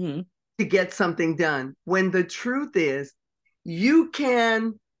to get something done. When the truth is, you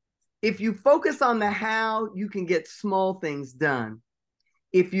can, if you focus on the how, you can get small things done.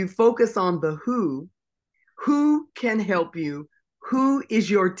 If you focus on the who can help you, who is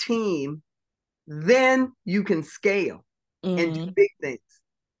your team, then you can scale and do big things.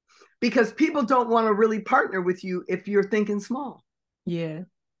 because people don't want to really partner with you if you're thinking small. Yeah.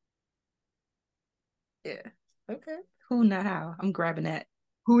 Yeah. Okay. Who, not how. I'm grabbing that.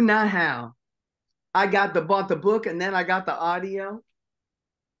 Who, not how. I bought the book, and then I got the audio.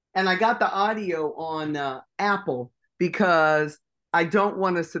 And I got the audio on Apple because I don't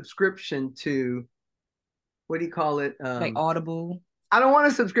want a subscription to, what do you call it? Like Audible. I don't want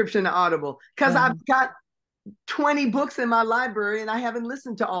a subscription to Audible because I've got 20 books in my library and I haven't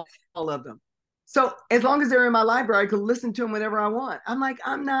listened to all of them. So as long as they're in my library, I can listen to them whenever I want. I'm like,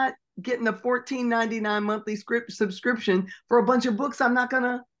 I'm not getting a $14.99 monthly subscription for a bunch of books I'm not going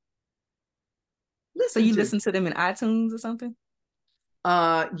to listen to. So you to. listen to them in iTunes or something?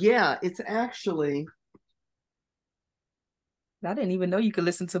 Yeah, it's actually. I didn't even know you could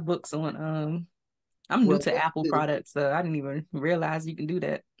listen to books on I'm new to Apple products, so I didn't even realize you can do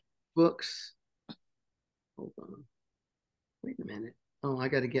that. Books. Hold on. Wait a minute. Oh, I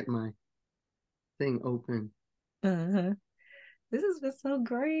got to get my thing open. Uh-huh. This has been so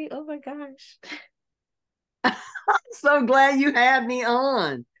great. Oh my gosh. I'm so glad you had me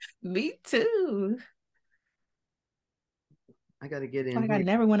on. Me too. I got to get in. Like here. I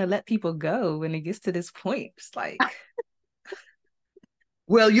never want to let people go when it gets to this point. It's like.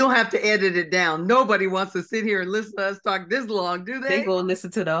 Well, you'll have to edit it down. Nobody wants to sit here and listen to us talk this long, do they? They go listen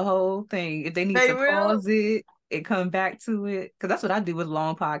to the whole thing. If they need to pause it and come back to it, because that's what I do with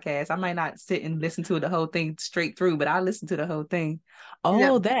long podcasts. I might not sit and listen to the whole thing straight through, but I listen to the whole thing.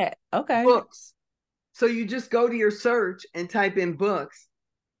 Oh, that. Okay. Books. So you just go to your search and type in books.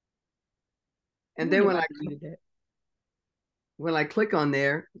 And then when I click on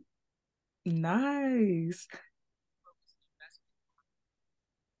there. Nice.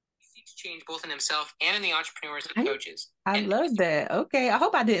 Change both in himself and in the entrepreneurs and coaches. I love that. Okay. I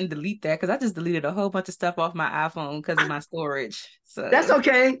hope I didn't delete that because I just deleted a whole bunch of stuff off my iPhone because of my storage. So that's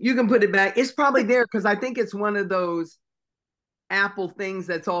okay. You can put it back. It's probably there because I think it's one of those Apple things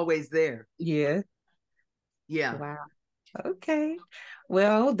that's always there. Yeah. Yeah. Wow. Okay.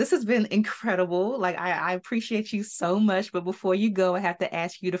 Well, this has been incredible. Like I appreciate you so much. But before you go, I have to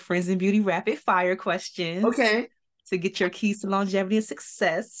ask you the Friends in Beauty rapid fire questions. Okay. To get your keys to longevity and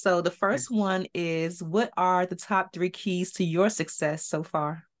success. So the first one is, what are the top 3 keys to your success so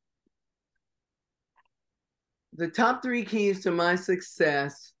far? The top 3 keys to my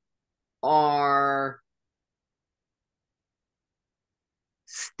success are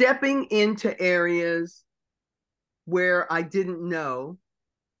stepping into areas where I didn't know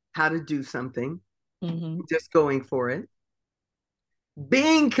how to do something, just going for it.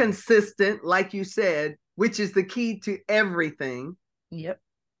 Being consistent, like you said, which is the key to everything. Yep.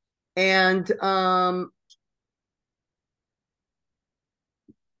 And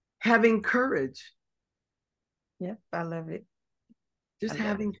having courage. Yep, I love it. Just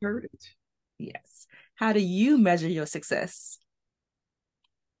having courage. Yes. How do you measure your success?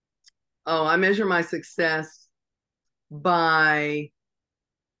 Oh, I measure my success by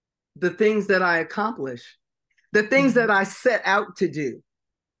the things that I accomplish, the things that I set out to do.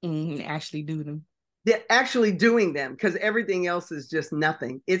 Actually do them. They're actually doing them, because everything else is just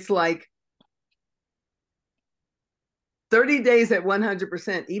nothing. It's like 30 days at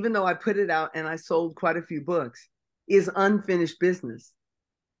 100%, even though I put it out and I sold quite a few books, is unfinished business.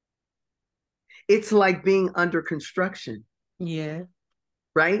 It's like being under construction. Yeah.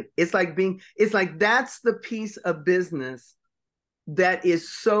 Right? It's like that's the piece of business that is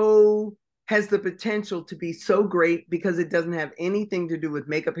has the potential to be so great because it doesn't have anything to do with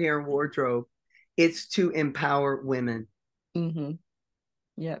makeup, hair, and wardrobe. It's to empower women. Mm-hmm.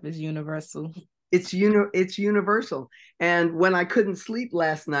 Yeah, it's universal. It's universal. And when I couldn't sleep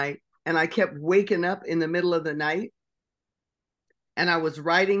last night and I kept waking up in the middle of the night and I was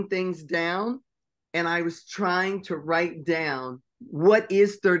writing things down and I was trying to write down what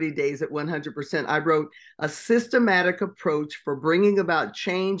is 30 days at 100%. I wrote a systematic approach for bringing about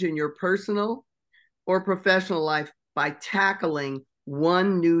change in your personal or professional life by tackling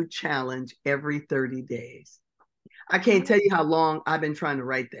one new challenge every 30 days. I can't tell you how long I've been trying to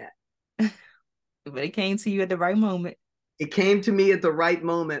write that. But it came to you at the right moment. It came to me at the right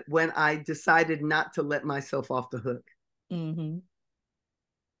moment when I decided not to let myself off the hook. Mm-hmm.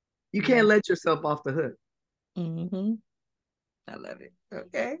 You can't let yourself off the hook. Mm-hmm. I love it.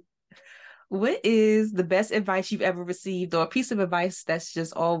 Okay. What is the best advice you've ever received, or a piece of advice that's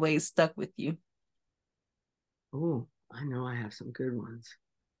just always stuck with you? Oh, I know I have some good ones.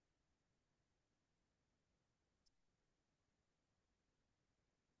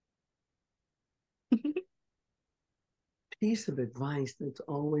 Piece of advice that's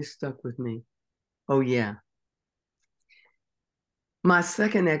always stuck with me. Oh, yeah. My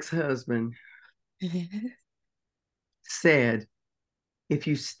second ex-husband said, if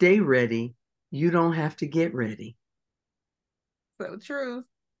you stay ready, you don't have to get ready. So true.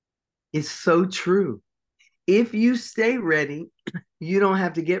 It's so true. If you stay ready, you don't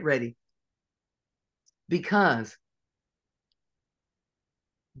have to get ready. Because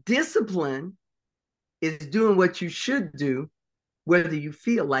discipline is doing what you should do, whether you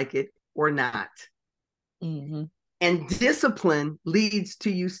feel like it or not. Mm-hmm. And discipline leads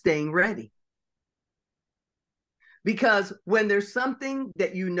to you staying ready. Because when there's something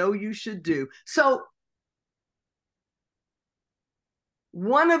that you know you should do. So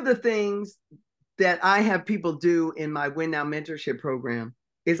one of the things that I have people do in my Win Now mentorship program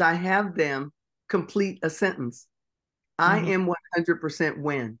is I have them complete a sentence. I am 100%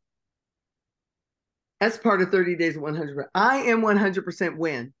 win. That's part of 30 days of 100%. I am 100%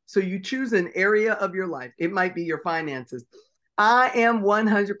 win. So you choose an area of your life. It might be your finances. I am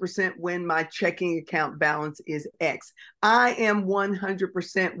 100% when my checking account balance is X. I am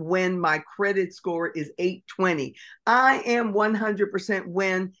 100% when my credit score is 820. I am 100%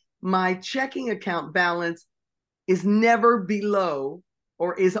 when my checking account balance is never below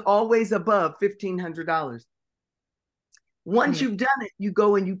or is always above $1,500. Once you've done it, you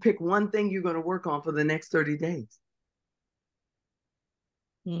go and you pick one thing you're going to work on for the next 30 days.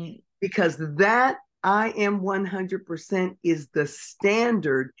 Because that I am 100% is the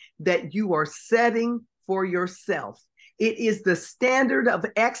standard that you are setting for yourself. It is the standard of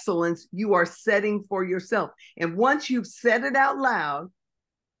excellence you are setting for yourself. And once you've said it out loud,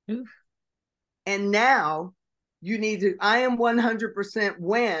 and now you need to, I am 100%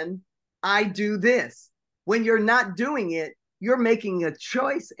 when I do this. When you're not doing it, you're making a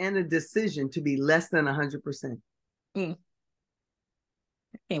choice and a decision to be less than 100%. I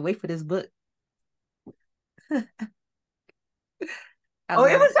can't wait for this book. It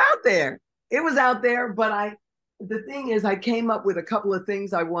was out there. It was out there, but the thing is, I came up with a couple of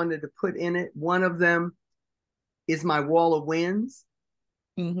things I wanted to put in it. One of them is my wall of wins.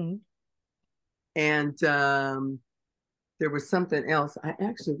 Mm-hmm. And there was something else.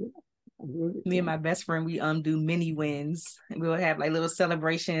 Me and my best friend, we do mini wins. We'll have like little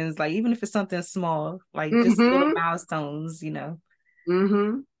celebrations, like even if it's something small, like just little milestones, you know.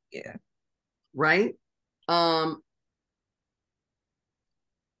 Mm-hmm. Yeah. Right. I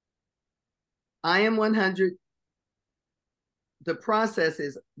am 100. The process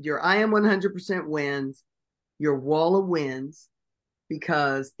is your I am 100% wins, your wall of wins,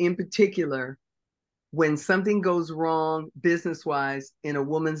 because in particular, when something goes wrong business-wise in a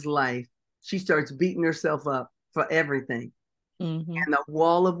woman's life, she starts beating herself up for everything. Mm-hmm. And the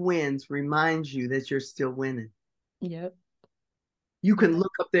wall of wins reminds you that you're still winning. Yep. You can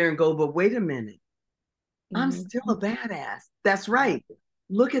look up there and go, but wait a minute. I'm still a badass. That's right.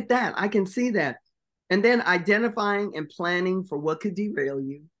 Look at that. I can see that. And then identifying and planning for what could derail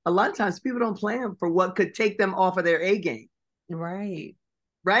you. A lot of times people don't plan for what could take them off of their A game. Right.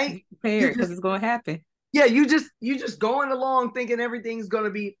 Right? Be prepared because it's going to happen. Yeah, you just going along thinking everything's going to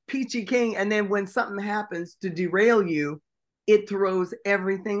be peachy king, and then when something happens to derail you, it throws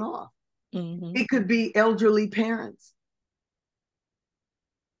everything off. Mm-hmm. It could be elderly parents.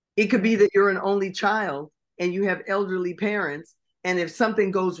 It could be that you're an only child and you have elderly parents, and if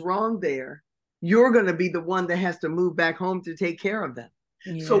something goes wrong there, you're going to be the one that has to move back home to take care of them.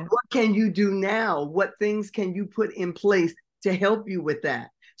 Yeah. So what can you do now? What things can you put in place to help you with that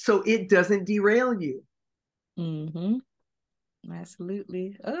so it doesn't derail you? Mm-hmm.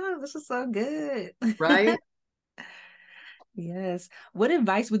 Absolutely. Oh, this is so good. Right? Yes. What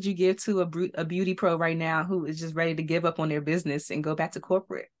advice would you give to a beauty pro right now who is just ready to give up on their business and go back to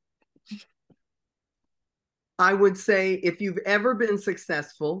corporate? I would say if you've ever been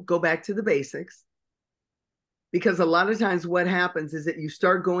successful, go back to the basics. Because a lot of times what happens is that you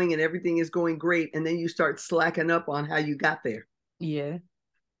start going and everything is going great, and then you start slacking up on how you got there. Yeah.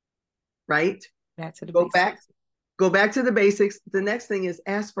 Right? Back to the basics. Go back to the basics. The next thing is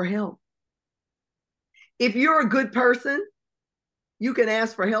ask for help. If you're a good person, you can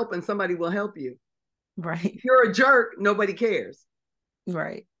ask for help and somebody will help you. Right. If you're a jerk, nobody cares.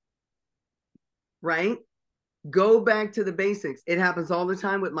 Right. Right? Go back to the basics. It happens all the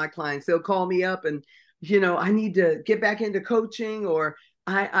time with my clients. They'll call me up and, I need to get back into coaching, or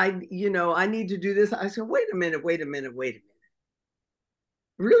I need to do this. I said, wait a minute.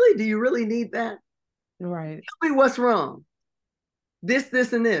 Really? Do you really need that? Right. Tell me what's wrong. This,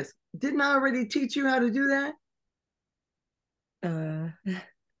 and this. Didn't I already teach you how to do that?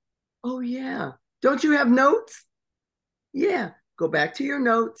 Oh, yeah. Don't you have notes? Yeah. Go back to your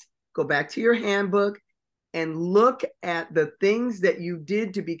notes. Go back to your handbook. and look at the things that you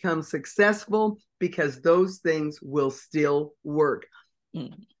did to become successful, because those things will still work.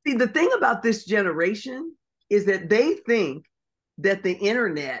 See, the thing about this generation is that they think that the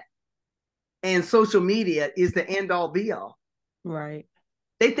internet and social media is the end all be all. Right.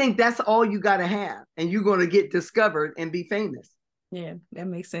 They think that's all you got to have, and you're going to get discovered and be famous. Yeah, that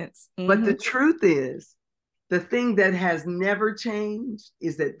makes sense. But the truth is, the thing that has never changed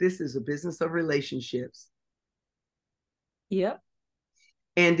is that this is a business of relationships. Yep.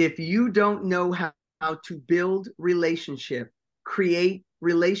 And if you don't know how to build relationship, create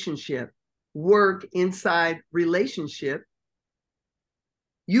relationship, work inside relationship,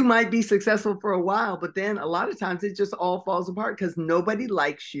 you might be successful for a while, but then a lot of times it just all falls apart because nobody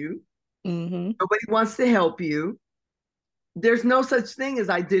likes you. Nobody wants to help you. There's no such thing as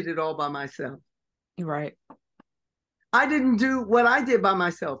I did it all by myself. Right. I didn't do what I did by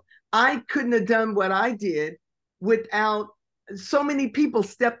myself. I couldn't have done what I did without so many people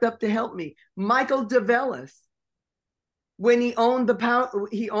stepped up to help me. Michael DeVellis, when he owns the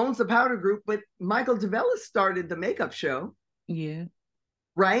Powder Group, but Michael DeVellis started the makeup show. Yeah.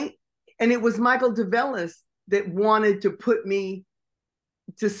 Right? And it was Michael DeVellis that wanted to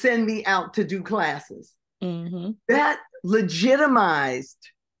send me out to do classes. That legitimized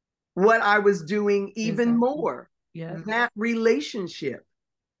what I was doing even more. Yeah. That relationship.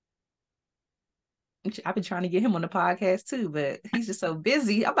 I've been trying to get him on the podcast too, but he's just so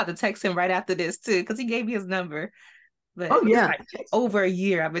busy. I'm about to text him right after this too, because he gave me his number. But oh yeah, it's like over a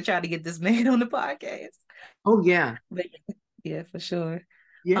year I've been trying to get this man on the podcast. Oh yeah. But yeah, for sure.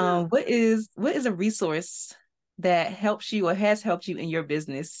 Yeah. What is a resource that helps you or has helped you in your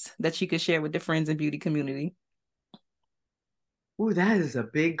business that you could share with the friends and beauty community? Oh, that is a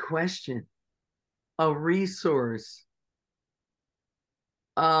big question. A resource.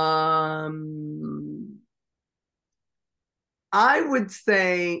 I would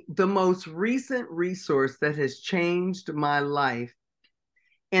say the most recent resource that has changed my life,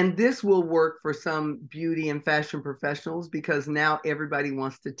 and this will work for some beauty and fashion professionals because now everybody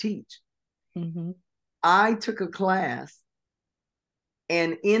wants to teach. I took a class,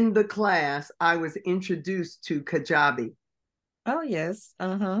 and in the class, I was introduced to Kajabi. Oh, yes.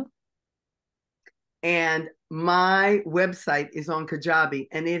 And my website is on Kajabi,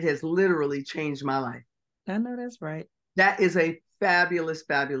 and it has literally changed my life. I know that's right. That is a fabulous,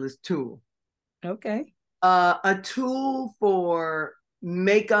 fabulous tool. Okay. A tool for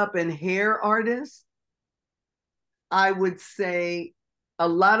makeup and hair artists, I would say a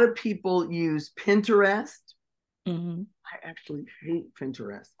lot of people use Pinterest. I actually hate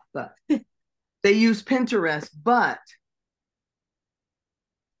Pinterest, but they use Pinterest. But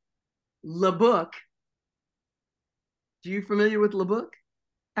LeBook, are you familiar with LeBook?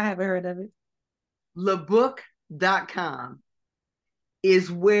 I haven't heard of it. LeBook.com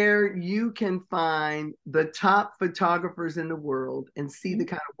is where you can find the top photographers in the world and see the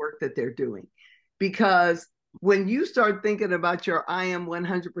kind of work that they're doing. Because when you start thinking about your I am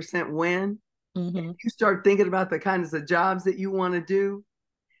 100% win, you start thinking about the kinds of jobs that you want to do,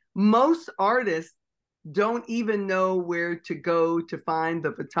 most artists don't even know where to go to find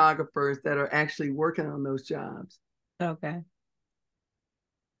the photographers that are actually working on those jobs. Okay.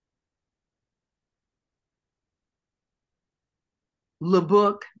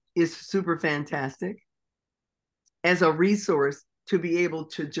 LeBook is super fantastic as a resource to be able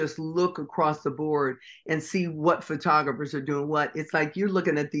to just look across the board and see what photographers are doing what. It's like you're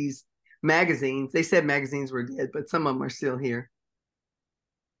looking at these magazines. They said magazines were dead, but some of them are still here.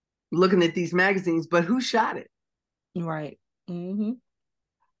 Looking at these magazines, but who shot it? Right. Who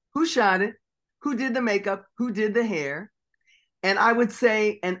shot it? Who did the makeup? Who did the hair? And I would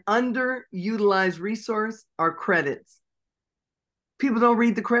say an underutilized resource are credits. People don't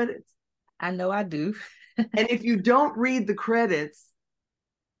read the credits. I know I do. And if you don't read the credits,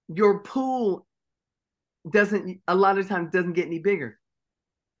 your pool a lot of times doesn't get any bigger.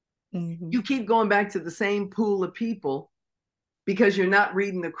 You keep going back to the same pool of people because you're not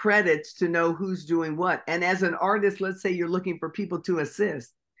reading the credits to know who's doing what. And as an artist, let's say you're looking for people to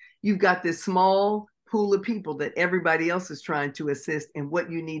assist. You've got this small pool of people that everybody else is trying to assist. And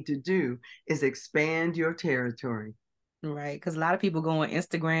what you need to do is expand your territory. Right. Because a lot of people go on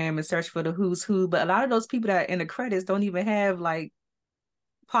Instagram and search for the who's who, but a lot of those people that are in the credits don't even have like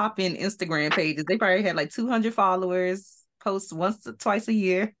pop-in Instagram pages. They probably had like 200 followers, post once or twice a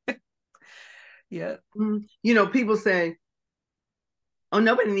year. Yeah. You know, people say, oh,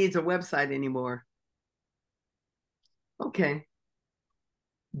 nobody needs a website anymore. Okay.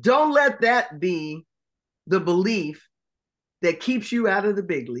 Don't let that be the belief that keeps you out of the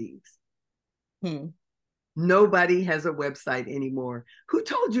big leagues. Nobody has a website anymore. Who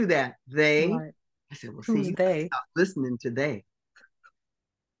told you that? They. Right. I said, well, Who's see, you they? stop listening to they.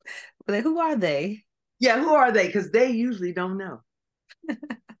 Like, who are they? Yeah, who are they? Because they usually don't know.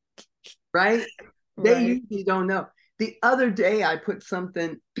 Right? They Right. usually don't know. The other day, I put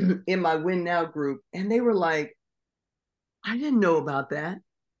something in my Win Now group, and they were like, I didn't know about that.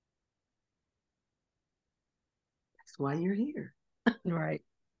 That's why you're here. Right.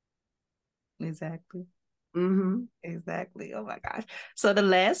 Exactly. Mm-hmm. Exactly. Oh my gosh. So the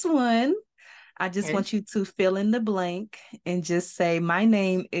last one, I just Okay. want you to fill in the blank and just say, my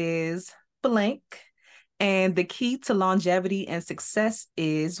name is blank. And the key to longevity and success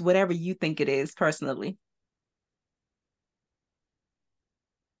is whatever you think it is personally.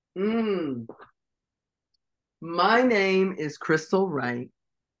 My name is Crystal Wright.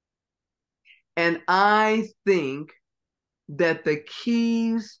 And I think that the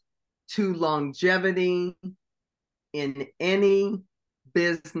keys to longevity in any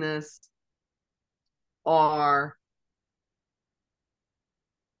business are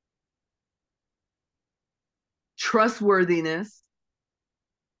trustworthiness,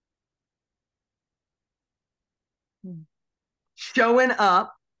 showing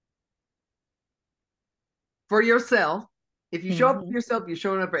up for yourself. If you show up for yourself, you're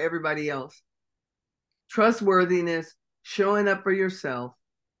showing up for everybody else. Trustworthiness, showing up for yourself.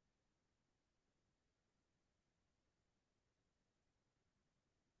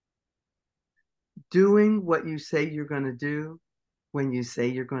 Doing what you say you're going to do when you say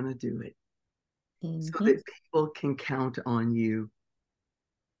you're going to do it. So that people can count on you.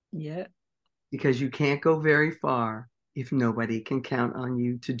 Yeah. Because you can't go very far if nobody can count on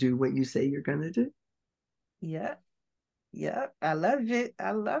you to do what you say you're going to do. Yeah. Yeah. I love it. I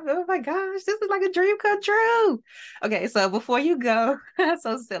love it. Oh my gosh. This is like a dream come true. Okay. So before you go,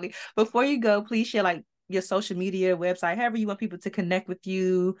 so silly. Before you go, please share like your social media, website, however you want people to connect with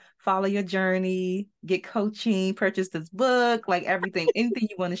you, follow your journey, get coaching, purchase this book, like everything, anything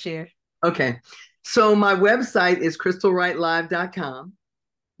you want to share. Okay. So my website is crystalwrightlive.com.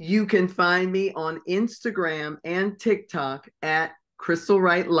 You can find me on Instagram and TikTok at Crystal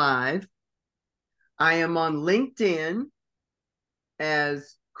Wright Live. I am on LinkedIn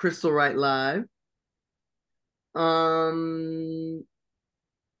as Crystal Wright Live.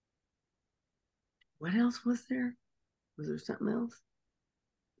 What else was there? Was there something else?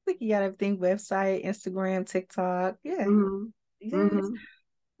 I think you got everything: website, Instagram, TikTok. Yeah. Mm-hmm. Yes. Mm-hmm.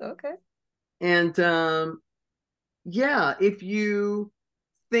 Okay. And yeah, if you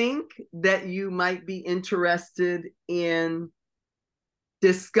think that you might be interested in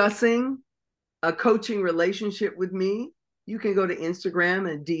discussing a coaching relationship with me, you can go to Instagram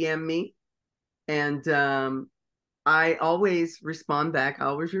and DM me. And I always respond back. I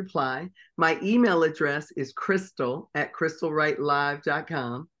always reply. My email address is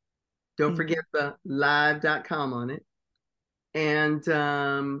crystal@crystalwrightlive.com. Don't forget the live.com on it. And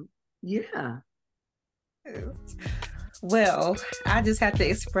yeah. Well, I just have to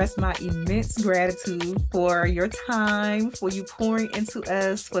express my immense gratitude for your time, for you pouring into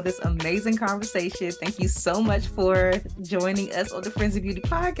us, for this amazing conversation. Thank you so much for joining us on the Friends of Beauty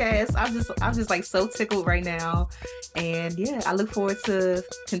podcast. I'm just like so tickled right now. And yeah, I look forward to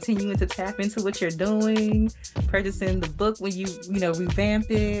continuing to tap into what you're doing, purchasing the book when you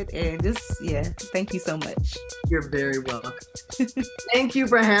revamp it, and just, yeah, thank you so much. You're very welcome. Thank you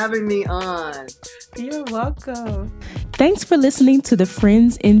for having me on. You're welcome. Thanks for listening to the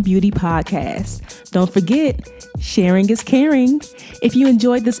Friends in Beauty podcast. Don't forget, sharing is caring. If you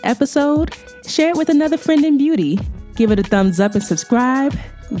enjoyed this episode, share it with another friend in beauty. Give it a thumbs up and subscribe,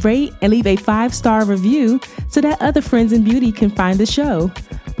 rate, and leave a 5-star review so that other friends in beauty can find the show.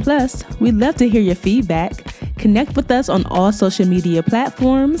 Plus, we'd love to hear your feedback. Connect with us on all social media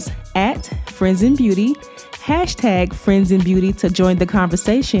platforms at Friends in Beauty. Hashtag Friends in Beauty to join the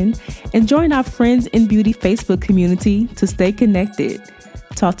conversation, and join our Friends in Beauty Facebook community to stay connected.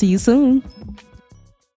 Talk to you soon.